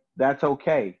 that's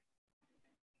okay.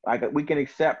 Like, we can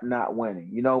accept not winning.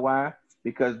 You know why?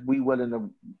 Because we willing to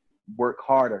work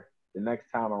harder the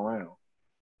next time around.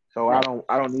 So I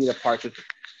don't need a participation.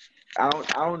 I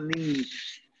don't need.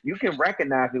 You can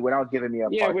recognize me without giving me a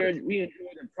participation. We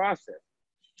enjoy the process.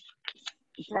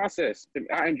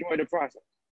 I enjoy the process.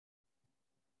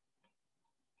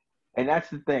 And that's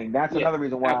the thing. That's another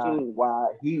reason why that's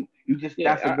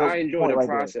a good I enjoy point the right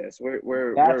process.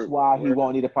 That's why he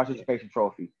won't need a participation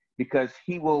trophy, because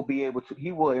he will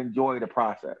enjoy the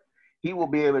process. He will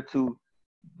be able to.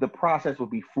 The process will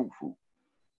be fruitful,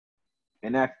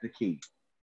 and that's the key.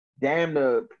 Damn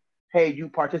hey, you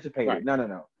participated. Right.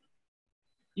 No.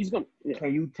 He's gonna. Yeah.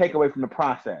 Can you take away from the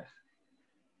process?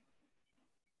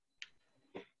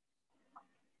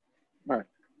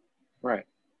 Right.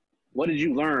 What did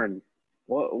you learn?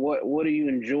 What do you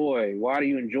enjoy? Why do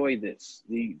you enjoy this?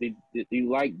 Do you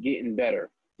like getting better?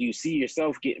 Do you see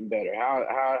yourself getting better? How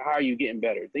are you getting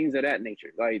better? Things of that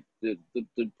nature. Like the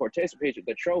participation,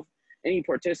 the trophy. Any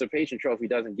participation trophy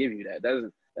doesn't give you that.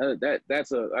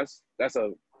 That's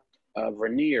a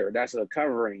veneer. That's a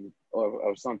covering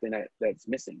of something that's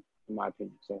missing, in my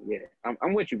opinion. So yeah,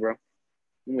 I'm with you, bro.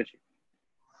 I'm with you.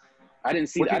 I didn't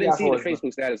see the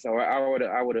Facebook status, so I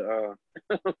would have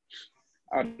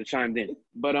chimed in.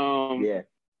 But yeah.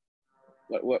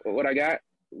 What I got?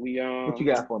 What you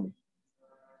got for me?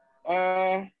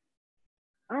 I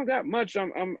don't got much.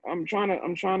 I'm trying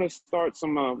to start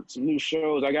some new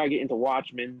shows. I gotta get into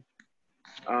Watchmen.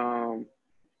 I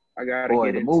gotta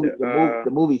get into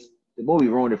the movie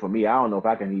ruined it for me. I don't know if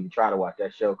I can even try to watch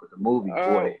that show, because the movie,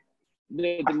 boy.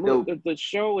 The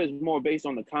show is more based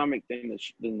on the comic than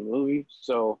the movie,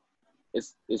 so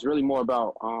it's really more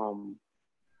about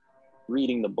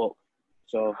reading the book.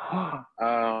 So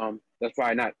that's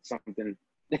probably not something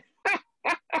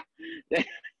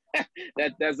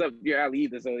that's up your alley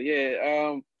either. So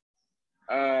yeah,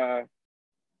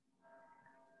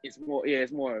 it's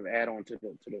more of an add-on to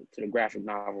the graphic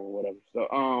novel or whatever. So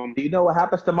do you know what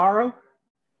happens tomorrow?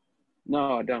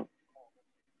 No, I don't.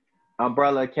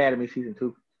 Umbrella Academy season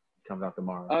 2 comes out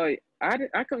tomorrow.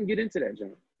 I couldn't get into that,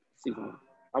 John. Season 1.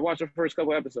 I watched the first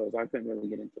couple episodes. I couldn't really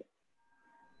get into it.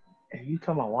 And you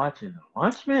talking about watching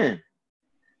Watchmen?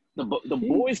 The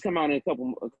boys come out in a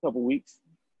couple weeks.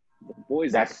 The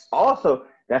boys. That's also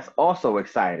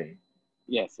exciting.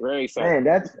 Yes, very exciting. Man,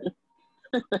 that's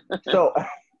so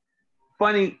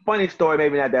funny story.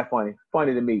 Maybe not that funny.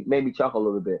 Funny to me. Made me chuckle a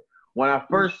little bit. When I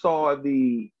first saw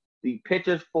the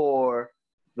pictures for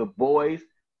The Boys,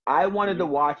 I wanted to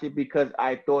watch it because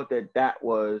I thought that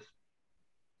was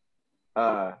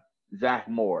Zach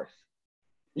Morris.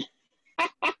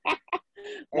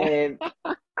 and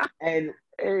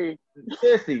hey,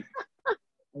 seriously,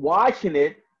 watching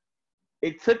it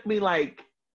took me like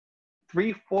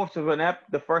 3/4 of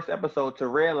the first episode to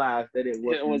realize that it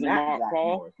wasn't Mark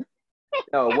Paul.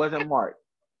 No, it wasn't Mark.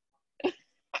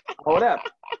 Hold up.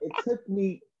 It took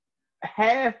me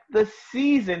half the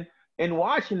season in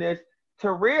watching this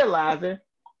to realizing,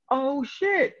 oh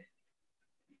shit,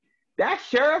 that's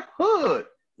Sheriff Hood.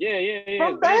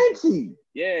 From Banshee.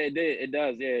 Yeah, it did. It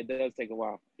does. Yeah, it does take a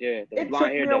while. Yeah, the It blonde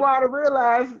took hair me a while to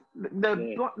realize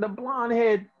the blonde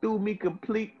hair threw me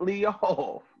completely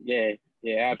off. Yeah,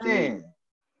 absolutely. Man.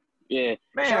 Yeah,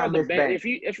 Man, shout I out to miss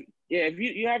Banshee. If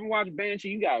you haven't watched Banshee,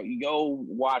 you got to go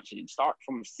watch it. Start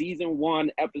from season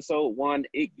 1, episode 1.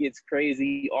 It gets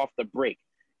crazy off the break.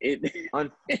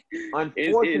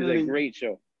 Unfortunately, it is a great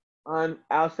show.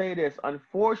 I'll say this.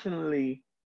 Unfortunately,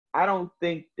 I don't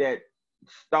think that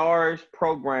Starz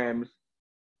programs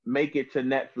make it to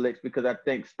Netflix because I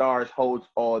think Starz holds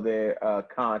all their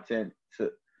content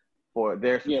for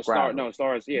their subscribers.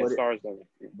 Starz does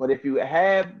it. But if you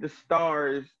have the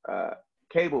Starz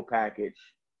cable package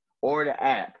or the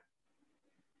app,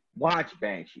 watch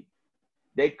Banshee.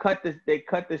 They cut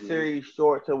the series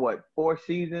short to what, 4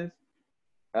 seasons?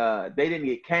 They didn't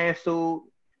get canceled.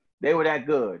 They were that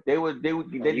good. They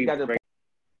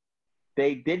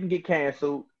didn't get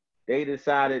canceled. They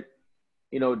decided,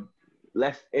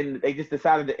 they just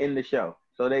decided to end the show.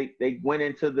 So they went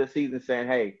into the season saying,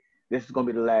 hey, this is gonna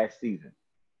be the last season.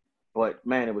 But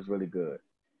man, it was really good.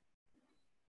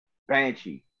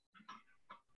 Banshee.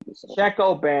 Check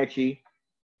out Banshee.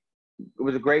 It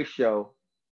was a great show.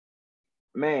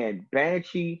 Man,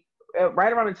 Banshee.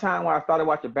 Right around the time when I started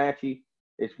watching Banshee,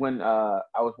 it's when I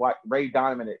was watching Ray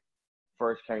Donovan. It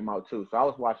first came out too, so I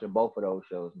was watching both of those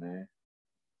shows, man.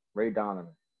 Ray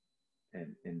Donovan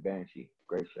and Banshee,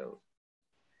 great shows.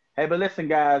 Hey, but listen,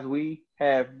 guys, we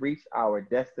have reached our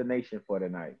destination for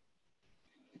tonight.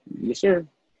 Yes, sir.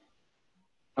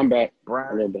 I'm back.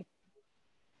 Brian, a little bit.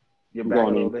 You're back a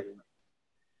little bit?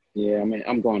 Yeah,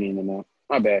 I'm going in and out.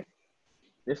 My bad.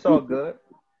 It's all good.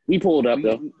 We pulled up,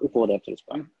 though. We pulled up to the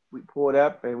spot. We pulled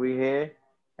up, and we here.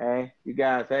 Hey, you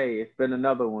guys, it's been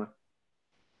another one.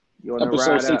 You want to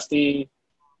Episode ride 16. Up?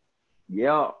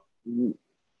 Yeah.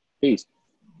 Peace.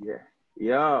 Yeah.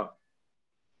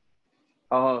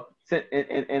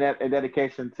 In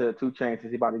dedication to 2 Chainz,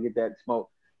 he's about to get that smoke.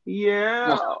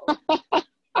 Yeah.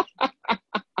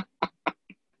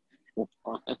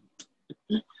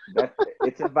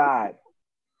 It's a vibe.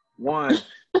 1,